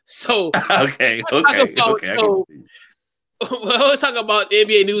 So okay. Well, let's talk about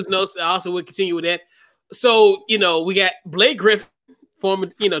NBA news notes. I also will continue with that. So, we got Blake Griffin, former,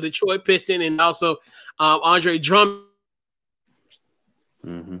 Detroit Piston, and also Andre Drummond,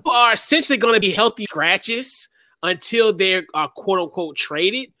 who are essentially going to be healthy scratches until they're quote unquote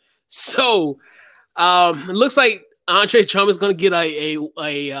traded. So it looks like Andre Drummond is going to get a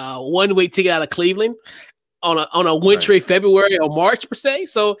one-way ticket out of Cleveland on a wintry February or March per se.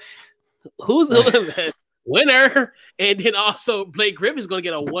 So who's the winner? And then also Blake Griffin is going to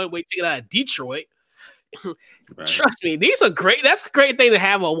get a one-way ticket out of Detroit. Right. Trust me, these are great. That's a great thing to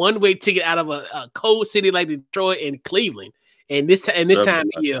have a one-way ticket out of a cold city like Detroit and Cleveland. And this time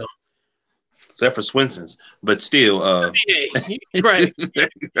of year. Except for Swenson's, but still, right.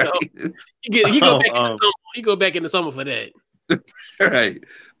 You go back in the summer for that. Right.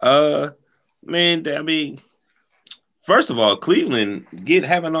 Man, I mean, first of all, Cleveland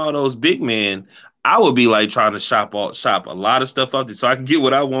having all those big men, I would be like trying to shop a lot of stuff up there so I can get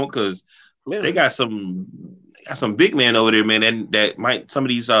what I want because they got some big men over there, man, and that might some of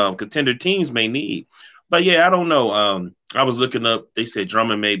these contender teams may need. But yeah, I don't know. I was looking up. They said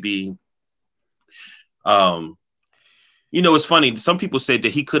Drummond may be. It's funny. Some people said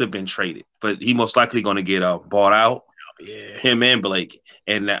that he could have been traded, but he most likely going to get bought out. Yeah, him and Blake,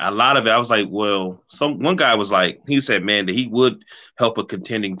 and a lot of it. I was like, well, one guy was like, he said, man, that he would help a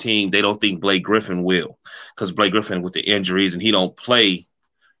contending team. They don't think Blake Griffin will, because Blake Griffin with the injuries and he don't play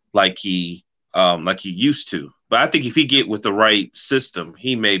like he used to. But I think if he get with the right system,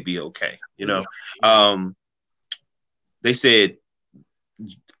 he may be okay. They said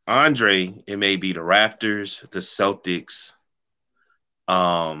Andre, it may be the Raptors, the Celtics.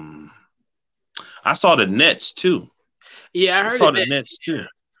 I saw the Nets too. Yeah, I saw the Nets too.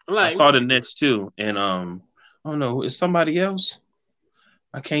 I saw the Nets too, and I don't know, is somebody else?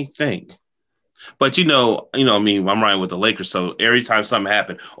 I can't think. But I mean, I'm riding with the Lakers, so every time something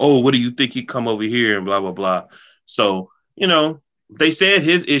happened, what do you think he'd come over here and blah blah blah. So they said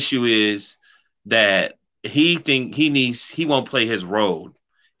his issue is that he won't play his role.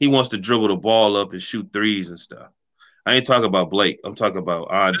 He wants to dribble the ball up and shoot threes and stuff. I ain't talking about Blake. I'm talking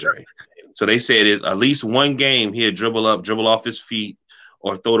about Andre. So they said at least one game he'd dribble off his feet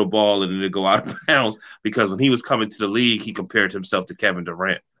or throw the ball and then it'd go out of bounds because when he was coming to the league, he compared himself to Kevin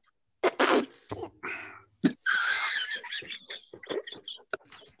Durant.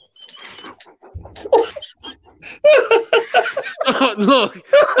 Look,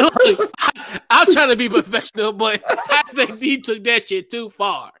 I'm trying to be professional, but I think he took that shit too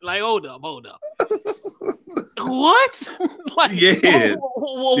far. Like, hold up. What? His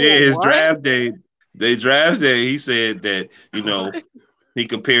what? draft day. They draft day. He said that he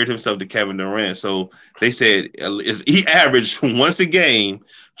compared himself to Kevin Durant. So they said he averaged once a game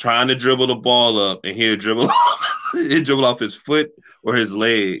trying to dribble the ball up, and he'll dribble off his foot or his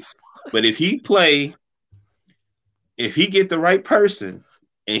leg. But if he get the right person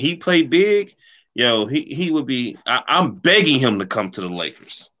and he play big, he would be. I'm begging him to come to the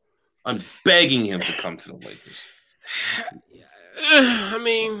Lakers. I'm begging him to come to the Lakers. I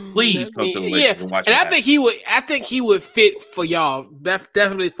mean, please come to the Lakers and watch. And I think he would. I think he would fit for y'all.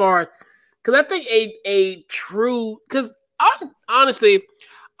 Definitely, as far as because I think a true because honestly,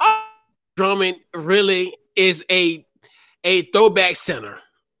 Drummond really is a throwback center.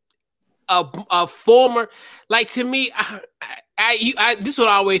 A former, like to me, this is what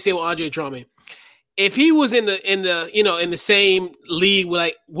I always say with Andre Drummond. If he was in the same league with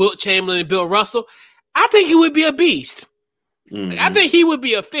like Wilt Chamberlain and Bill Russell, I think he would be a beast. Mm-hmm. I think he would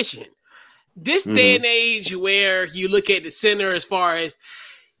be efficient. This day and age where you look at the center as far as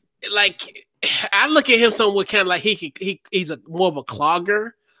like I look at him somewhat kind of like he's more of a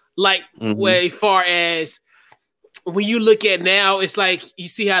clogger. Like where as far as when you look at now, it's like you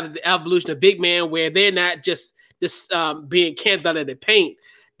see how the evolution of big man where they're not just being camped out of the paint.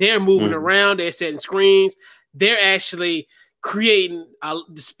 They're moving around. They're setting screens. They're actually creating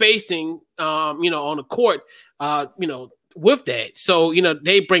the spacing, on the court, with that. So,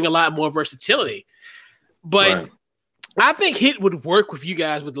 they bring a lot more versatility. But I think Hit would work with you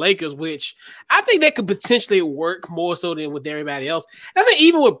guys with Lakers, which I think that could potentially work more so than with everybody else. I think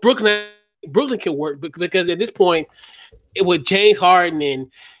even with Brooklyn can work because at this point, with James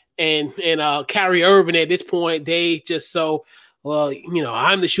Harden and Kyrie Irving at this point, they just I'm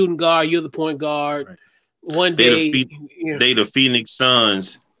the shooting guard, you're the point guard. Right. One day, they the Phoenix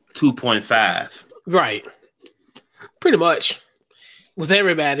Suns 2.5. Right. Pretty much with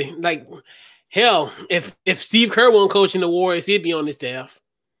everybody. Like, hell, if Steve Kerr wasn't coaching the Warriors, he'd be on the staff.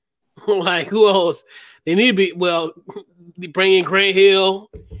 Like, who else? They need to be, bring in Grant Hill,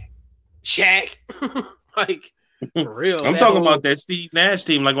 Shaq. Like, for real. I'm talking about that Steve Nash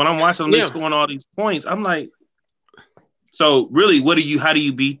team. Like, when I'm watching them scoring all these points, I'm like, so really, how do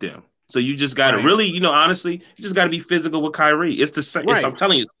you beat them? So you just got to really, honestly, you just got to be physical with Kyrie. It's the same. I'm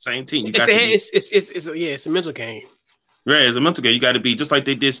telling you, it's the same team. It's a mental game. Right, it's a mental game. You got to be just like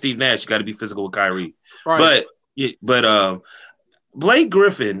they did Steve Nash. You got to be physical with Kyrie. Right. But Blake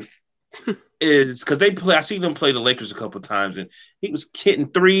Griffin is because they play. I see them play the Lakers a couple of times, and he was hitting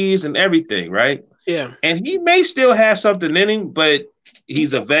threes and everything. Right. Yeah. And he may still have something in him, but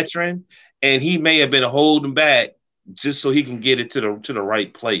he's a veteran, and he may have been holding back just so he can get it to the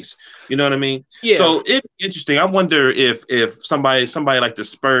right place. You know what I mean? Yeah. So it's interesting. I wonder if somebody like the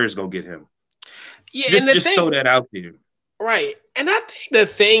Spurs go get him. Yeah, just throw that out there. Right. And I think the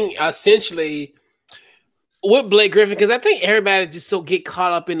thing essentially with Blake Griffin, because I think everybody just so get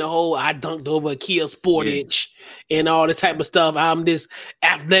caught up in the whole I dunked over Akil Sportage and all this type of stuff. I'm this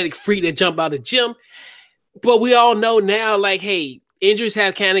athletic freak that jump out of the gym. But we all know now, like, hey, injuries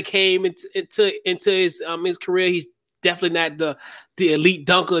have kind of came into his career. He's definitely not the elite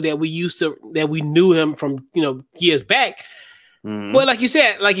dunker that we knew him from, years back. Mm-hmm. But like you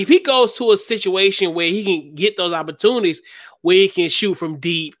said, like if he goes to a situation where he can get those opportunities where he can shoot from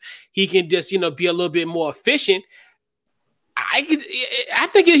deep, he can just, be a little bit more efficient. I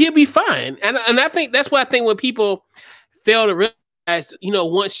think he'll be fine. And I think that's what I think when people fail to realize,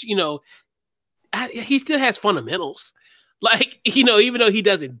 once, he still has fundamentals. Like, even though he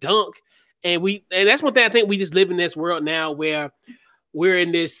doesn't dunk, and that's one thing I think we just live in this world now where we're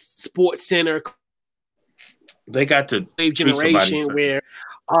in this sports center. They got to generation where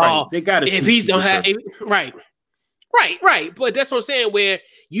they got to if he's don't have right. But that's what I'm saying. Where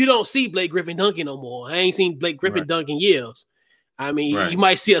you don't see Blake Griffin dunking no more. I ain't seen Blake Griffin dunk in years. I mean, you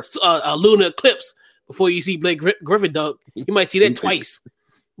might see a lunar eclipse before you see Blake Griffin dunk. You might see that twice.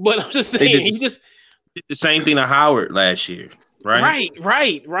 But I'm just saying, he just did the same thing to Howard last year. Right.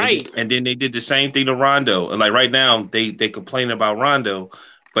 And then they did the same thing to Rondo. And like right now, they complain about Rondo,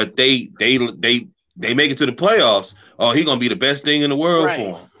 but they make it to the playoffs. Oh, he's gonna be the best thing in the world for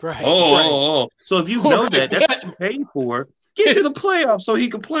him. Right. Oh. So if you know that's what you paid for, get to the playoffs so he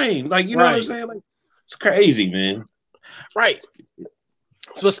can play. Like, you know what I'm saying? Like, it's crazy, man. Right.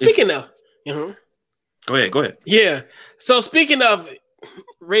 So speaking of, go ahead. Yeah. So speaking of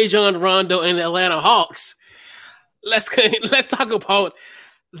Rajon Rondo and the Atlanta Hawks, let's talk about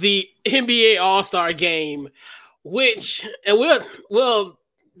the NBA All-Star Game, which, and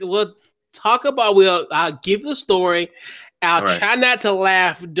we'll talk about. I'll give the story. I'll try not to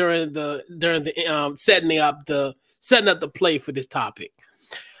laugh during the setting up the play for this topic.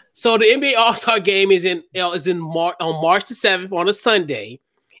 So the NBA All-Star Game is on March the 7th on a Sunday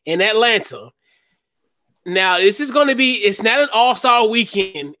in Atlanta. Now this is going to be. It's not an All-Star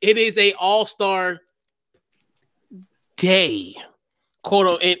weekend. It is a All-Star day,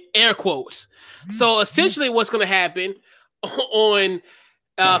 quote in air quotes. So essentially, what's going to happen on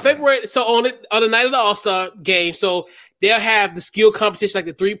February? So on the night of the All-Star Game, so they'll have the skill competition, like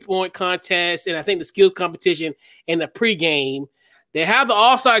the 3-point contest, and I think the skill competition and the pregame. They have the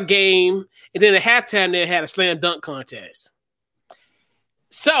All-Star Game, and then at halftime they had a slam dunk contest.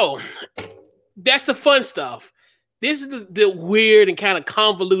 So that's the fun stuff. This is the weird and kind of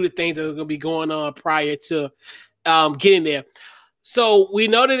convoluted things that are going to be going on prior to getting there. So we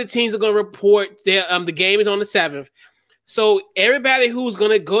know that the teams are going to report the game is on the 7th. So everybody who's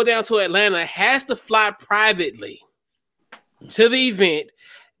going to go down to Atlanta has to fly privately to the event.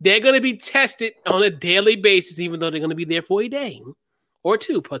 They're going to be tested on a daily basis, even though they're going to be there for a day or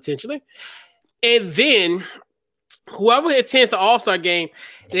two potentially. And then whoever attends the All-Star Game,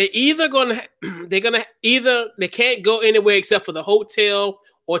 they can't go anywhere except for the hotel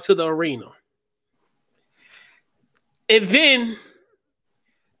or to the arena. And then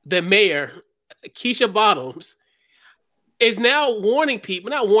the mayor, Keisha Bottoms, is now not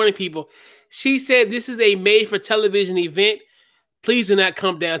warning people. She said this is a made-for-television event. Please do not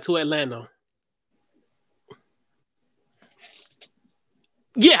come down to Atlanta.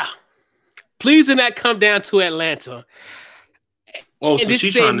 Yeah. Please do not come down to Atlanta. Oh, so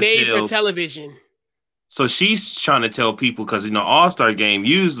she's trying to made for television. So she's trying to tell people because All-Star Game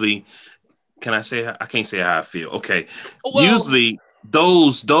usually, can I say? I can't say how I feel. Okay, well, usually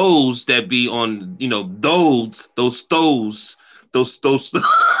those that be on, those those those things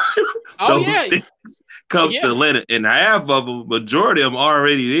come to Atlanta, and half of them, majority of them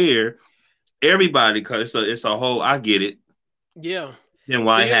already there. Everybody, cause it's a whole. I get it. Yeah. Then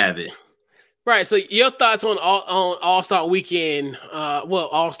why have it? Right. So your thoughts on All-Star Weekend?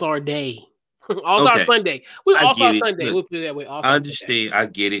 All-Star Day, All-Star Sunday. All-Star Sunday. We'll put it that way. I understand. Sunday. I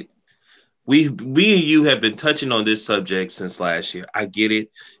get it. We and you have been touching on this subject since last year. I get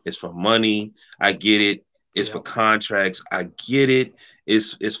it. It's for money. I get it. It's for contracts. I get it.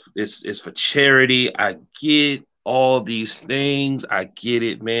 It's for charity. I get all these things. I get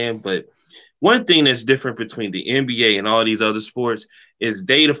it, man. But one thing that's different between the NBA and all these other sports is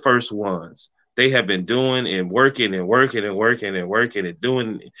they the first ones. They have been doing and working and working and working and working and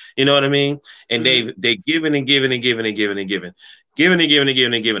doing, you know what I mean? And they giving and giving and giving and giving and giving. Giving and giving and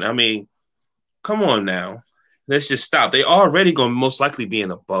giving and giving. I mean, come on now. Let's just stop. They already gonna most likely be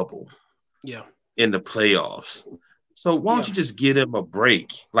in a bubble. Yeah. In the playoffs. So why don't you just give them a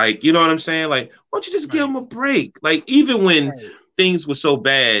break? Like, you know what I'm saying? Like, why don't you just give them a break? Like, even when things were so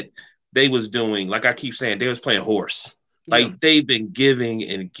bad, they was doing, like I keep saying, they was playing horse. Like they've been giving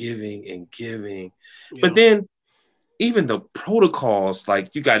and giving and giving. But then even the protocols,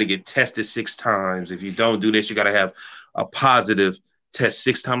 like you got to get tested 6 times. If you don't do this, you got to have a positive test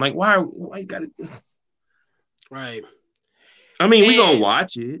 6 times. Like, why you got to? Right. I mean, we gonna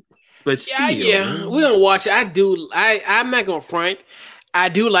watch it, but still, we're gonna watch it. I'm not gonna front. I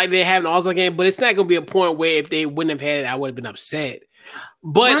do like they have an All-Star game, but it's not gonna be a point where if they wouldn't have had it, I would have been upset.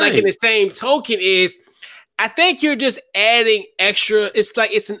 But like in the same token is, I think you're just adding extra. It's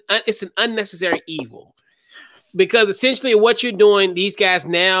like it's an unnecessary evil, because essentially what you're doing, these guys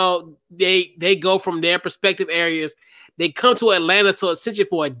now they go from their respective areas, they come to Atlanta, so essentially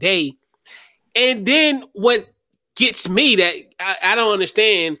for a day, and then what gets me that I don't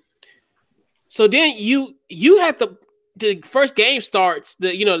understand. So then you have the first game starts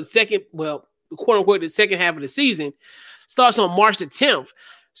the second, well, quote unquote, the second half of the season starts on March the 10th.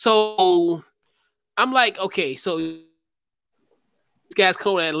 So I'm like, okay, so these guys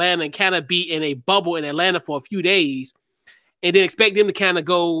come to Atlanta and kind of be in a bubble in Atlanta for a few days, and then expect them to kind of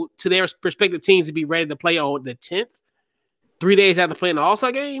go to their respective teams to be ready to play on the 10th, 3 days after playing the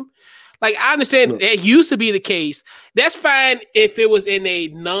All-Star game. Like, I understand that used to be the case. That's fine if it was in a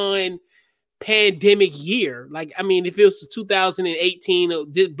non-pandemic year. Like, I mean, if it was 2018,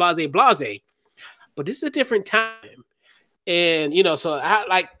 blase. But this is a different time. And, so I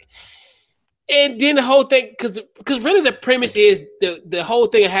like, and then the whole thing, because really the premise is the whole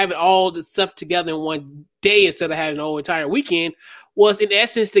thing of having all the stuff together in one day instead of having the whole entire weekend was in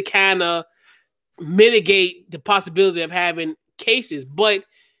essence to kind of mitigate the possibility of having cases. But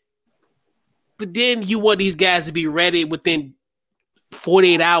then you want these guys to be ready within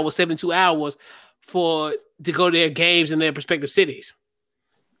 48 hours, 72 hours to go to their games in their respective cities.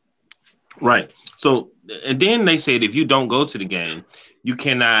 Right. So, and then they said if you don't go to the game, you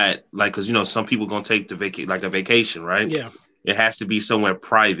cannot, like, because some people gonna take a vacation, right? Yeah. It has to be somewhere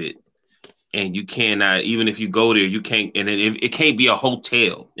private, and you cannot, even if you go there, you can't, and it can't be a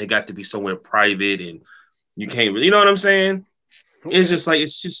hotel. It got to be somewhere private, and you can't. You know what I'm saying? Okay. It's just like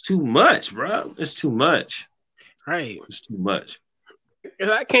it's just too much, bro. It's too much. Right. It's too much.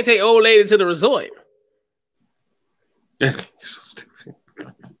 I can't take old lady to the resort. So stupid.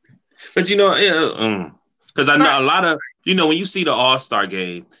 But because I know a lot of, when you see the All-Star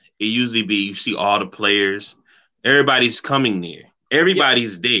game, it usually you see all the players, everybody's coming there,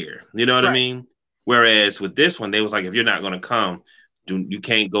 everybody's there. You know what I mean? Whereas with this one, they was like, if you're not going to come, you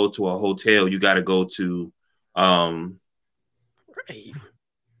can't go to a hotel. You got to go to,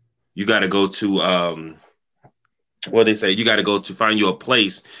 you got to go to, what they say, you got to go to find you a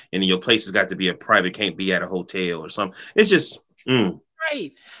place, and your place has got to be a private, can't be at a hotel or something. It's just,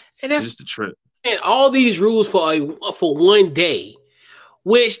 right. And that's just a trip. And all these rules for one day,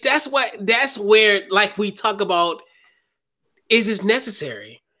 which that's where, like we talk about, is this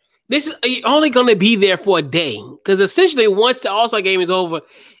necessary? This is only going to be there for a day, because essentially once the All-Star game is over,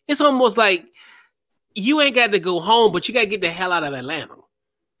 it's almost like you ain't got to go home, but you got to get the hell out of Atlanta.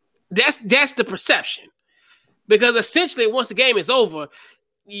 That's the perception, because essentially once the game is over,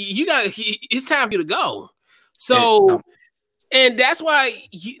 it's time for you to go. So. And that's why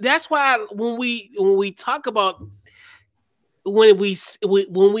when we talk about when we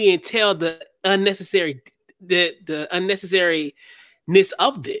entail the unnecessariness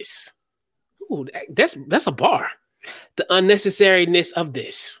of this, that's a bar. The unnecessariness of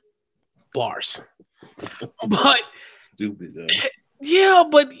this, bars. But stupid though. Yeah,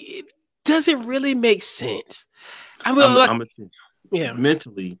 but does it really make sense? I mean, Yeah.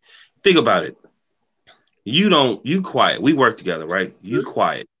 mentally, think about it. You quiet. We work together, right? You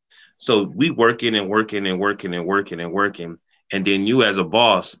quiet. So we working and working and working and working and working. And then you as a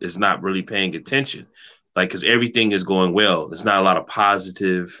boss is not really paying attention. Like, because everything is going well. There's not a lot of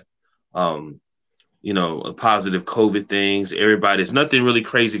positive, positive COVID things. There's nothing really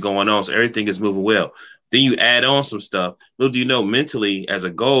crazy going on. So everything is moving well. Then you add on some stuff. Little do you know, mentally as a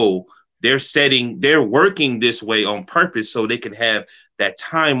goal, they're working this way on purpose so they can have that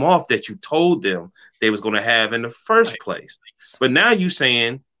time off that you told them they was going to have in the first place. But now you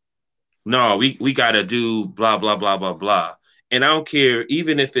saying, no, we got to do blah, blah, blah, blah, blah. And I don't care,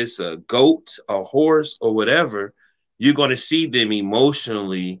 even if it's a goat, a horse, or whatever, you're going to see them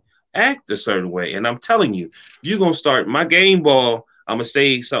emotionally act a certain way. And I'm telling you, you're going to start my game ball. I'm going to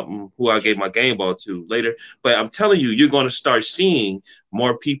say something who I gave my game ball to later, but I'm telling you, you're going to start seeing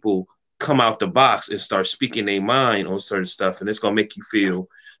more people come out the box and start speaking their mind on certain stuff. And it's going to make you feel,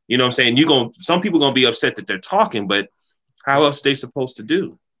 you know what I'm saying? Some people going to be upset that they're talking, but how else they supposed to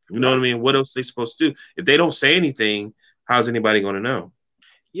do? You know what I mean? What else they supposed to do? If they don't say anything, how's anybody going to know?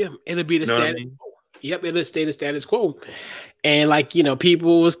 Yeah, it'll be the status quo. Yep, it'll stay the status quo. And like,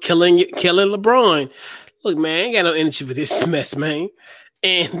 people was killing LeBron. Look, man, I ain't got no energy for this mess, man.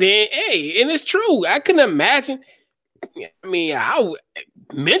 And then, and it's true. I couldn't imagine. I mean,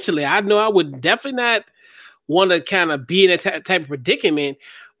 mentally, I know I would definitely not want to kind of be in that type of predicament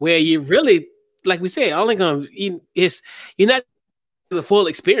where you really, like we said, only going to, you're not the full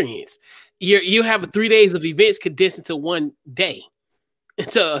experience. You have 3 days of events condensed into one day,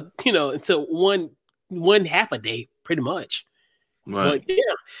 into one half a day, pretty much. Right. But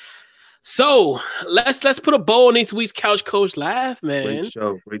yeah. So let's put a bow on this week's Couch Coach Live, man.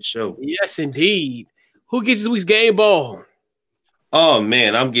 Great show. Yes, indeed. Who gets this week's game ball? Oh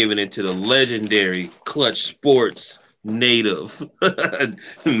man, I'm giving it to the legendary Clutch Sports native,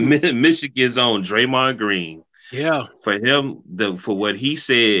 Michigan's own Draymond Green. Yeah. For him, for what he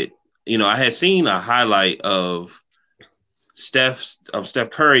said, I had seen a highlight of Steph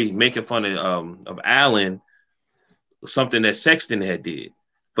Curry making fun of Allen, something that Sexton had did.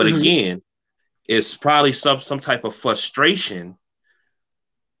 But again, it's probably some type of frustration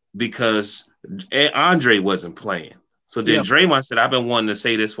because Andre wasn't playing. So then Draymond said, I've been wanting to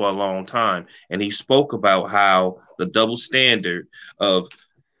say this for a long time. And he spoke about how the double standard of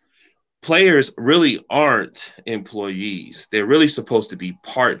players really aren't employees. They're really supposed to be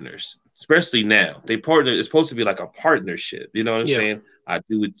partners, especially now. It's supposed to be like a partnership. You know what I'm saying? I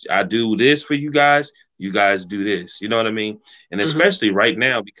do this for you guys do this. You know what I mean? And especially right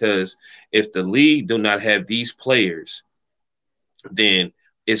now, because if the league do not have these players, then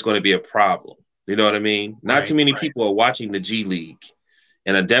it's going to be a problem. You know what I mean? Not too many people are watching the G League,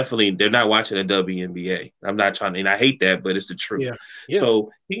 and they're not watching the WNBA. I'm not trying to, and I hate that, but it's the truth. Yeah.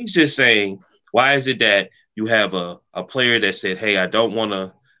 So he's just saying, why is it that you have a player that said, hey, I don't want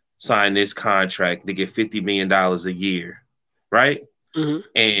to sign this contract to get $50 million a year, right?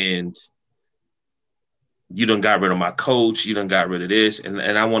 And you done got rid of my coach, you done got rid of this, and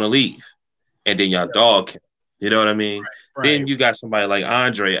I want to leave. And then y'all dog him. You know what I mean? Right. Then you got somebody like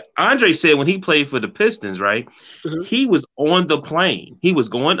Andre. Andre said when he played for the Pistons, right? He was on the plane. He was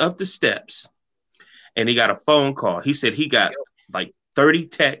going up the steps, and he got a phone call. He said he got like 30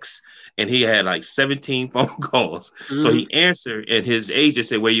 texts, and he had like 17 phone calls. So he answered, and his agent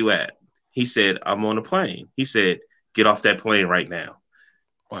said, where you at? He said, I'm on a plane. He said, get off that plane right now.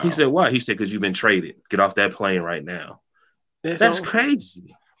 Wow. He said, why? He said, because you've been traded. Get off that plane right now. That's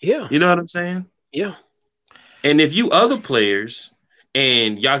crazy. Yeah. You know what I'm saying? Yeah. And if you other players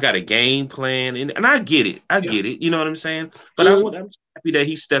and y'all got a game plan, and I get it. I get it. You know what I'm saying? But I'm happy that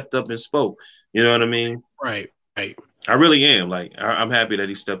he stepped up and spoke. You know what I mean? Right. I really am. Like, I'm happy that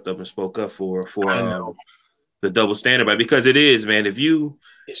he stepped up and spoke up for the double standard, because it is, man.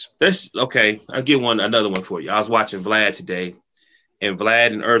 That's okay. I'll get another one for you. I was watching Vlad today, and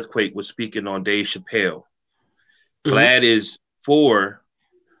Vlad and Earthquake was speaking on Dave Chappelle. Vlad is for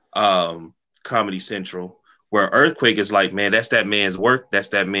Comedy Central, where Earthquake is like, man, that's that man's work. That's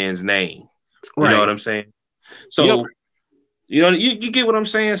that man's name. You know what I'm saying? So, you get what I'm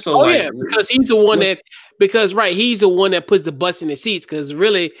saying? So, because he's the one he's the one that puts the butts in the seats, because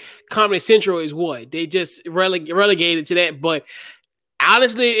really Comedy Central is what? They just relegated to that. But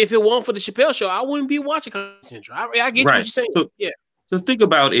honestly, if it weren't for the Chappelle Show, I wouldn't be watching Comedy Central. I get what you're saying. So think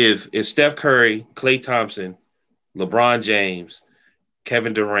about if Steph Curry, Klay Thompson, LeBron James,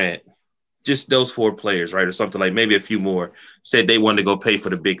 Kevin Durant, just those 4 players, right? Or something like maybe a few more, said they wanted to go pay for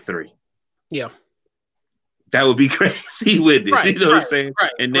the big 3. Yeah. That would be crazy, wouldn't it? Right, You know what I'm saying?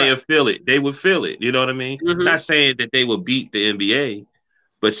 right, And they'll feel it. They would feel it. You know what I mean? Mhm. Not saying that they would beat the NBA,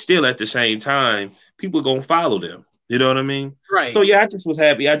 but still at the same time, people gonna follow them. You know what I mean? Right. So yeah, I just was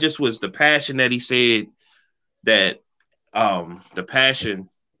happy. I just was the passion that he said that the passion.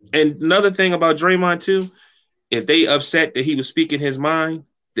 And another thing about Draymond too, if they upset that he was speaking his mind,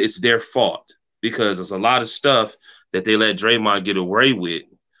 it's their fault because there's a lot of stuff that they let Draymond get away with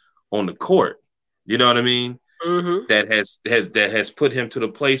on the court. You know what I mean? Mm-hmm. That has put him to the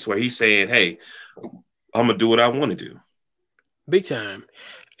place where he's saying, "Hey, I'm gonna do what I want to do." Big time.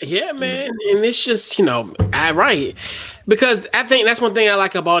 Yeah, man. And it's just, right. Because I think that's one thing I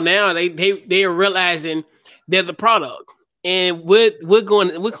like about now. They are realizing they're the product. And we're going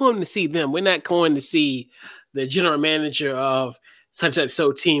to see them. We're not going to see the general manager of such and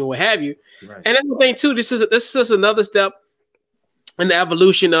so team, what have you. Right. And that's the thing too. This is another step in the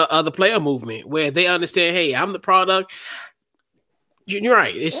evolution of the player movement where they understand, hey, I'm the product. You're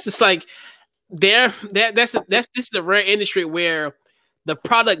right. It's just like this is a rare industry where the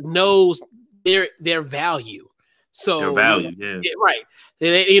product knows their value. So their value, yeah, right.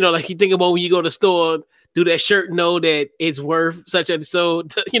 Like you think about when you go to the store, do that shirt know that it's worth such and so?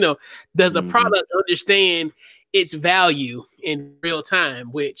 Does the product understand its value in real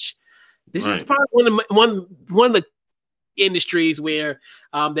time? Which this is probably one of the industries where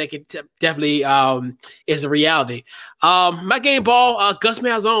that could definitely is a reality. My game ball, Gus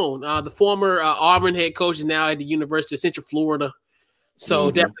Malzahn, the former Auburn head coach, is now at the University of Central Florida.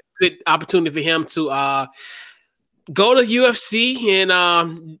 So definitely good opportunity for him to go to UFC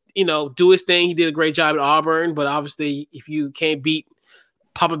and do his thing. He did a great job at Auburn, but obviously if you can't beat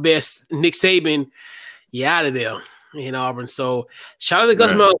Papa Bear's Nick Saban, you're out of there in Auburn. So shout out to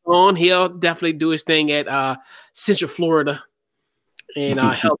Gus Malzahn. He'll definitely do his thing at Central Florida and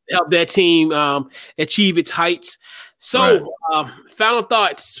help that team achieve its heights. So final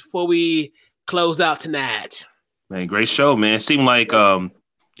thoughts before we close out tonight. Man, great show, man. It seemed like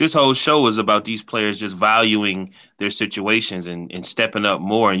this whole show is about these players just valuing their situations and stepping up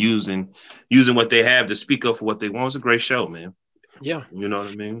more and using what they have to speak up for what they want. It's a great show, man. Yeah. You know what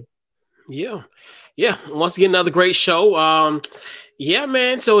I mean? Yeah. Yeah. Once again, another great show. Yeah,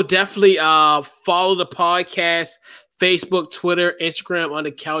 man. So definitely follow the podcast, Facebook, Twitter, Instagram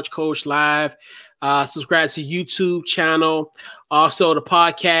under Couch Coach Live. Subscribe to YouTube channel. Also, the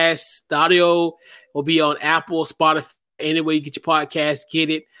podcast, the audio will be on Apple, Spotify, anywhere you get your podcast, get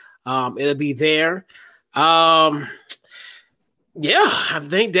it. It'll be there. Yeah, I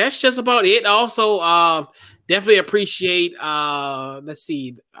think that's just about it. Also, definitely appreciate let's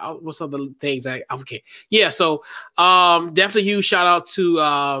see what's other things okay. Yeah, so definitely huge shout out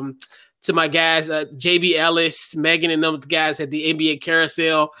to my guys, JB Ellis, Megan, and them guys at the NBA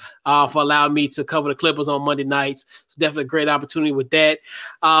Carousel for allowing me to cover the Clippers on Monday nights. So definitely a great opportunity with that.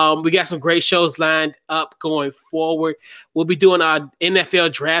 We got some great shows lined up going forward. We'll be doing our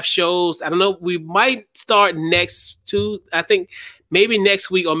NFL draft shows. I don't know. We might start I think maybe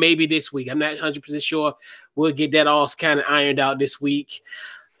next week or maybe this week. I'm not 100% sure. We'll get that all kind of ironed out this week.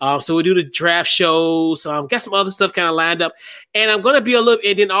 So we do the draft shows. Got some other stuff kind of lined up, and I'm gonna be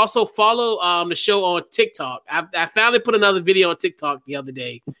and then also follow the show on TikTok. I finally put another video on TikTok the other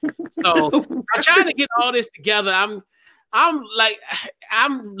day, so I'm trying to get all this together. I'm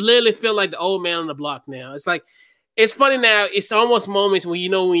literally feel like the old man on the block now. It's like it's funny now. It's almost moments when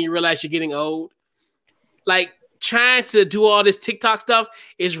you realize you're getting old. Like trying to do all this TikTok stuff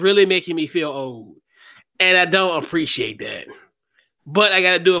is really making me feel old, and I don't appreciate that. But I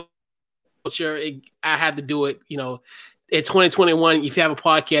got to do it. Sure, I have to do it. In 2021, if you have a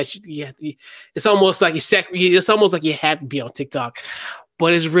podcast, it's almost like you have to be on TikTok.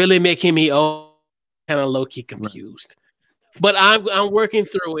 But it's really making me kind of low key confused. But I'm working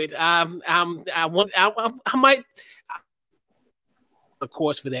through it. I might a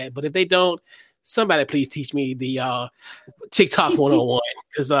course for that. But if they don't, somebody please teach me the TikTok 101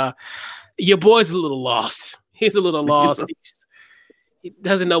 because your boy's a little lost. He's a little lost. He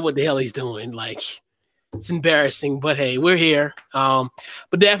doesn't know what the hell he's doing. Like, it's embarrassing, but hey, we're here. But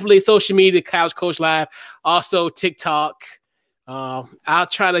definitely social media, Couch Coach Live, also TikTok. I'll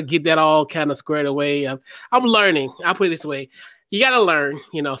try to get that all kind of squared away. I'm learning. I'll put it this way. You got to learn,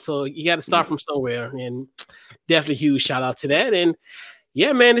 so you got to start from somewhere. And definitely huge shout out to that. And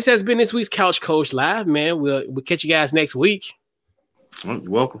yeah, man, this has been this week's Couch Coach Live, man. We'll catch you guys next week. You're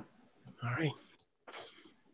welcome. All right.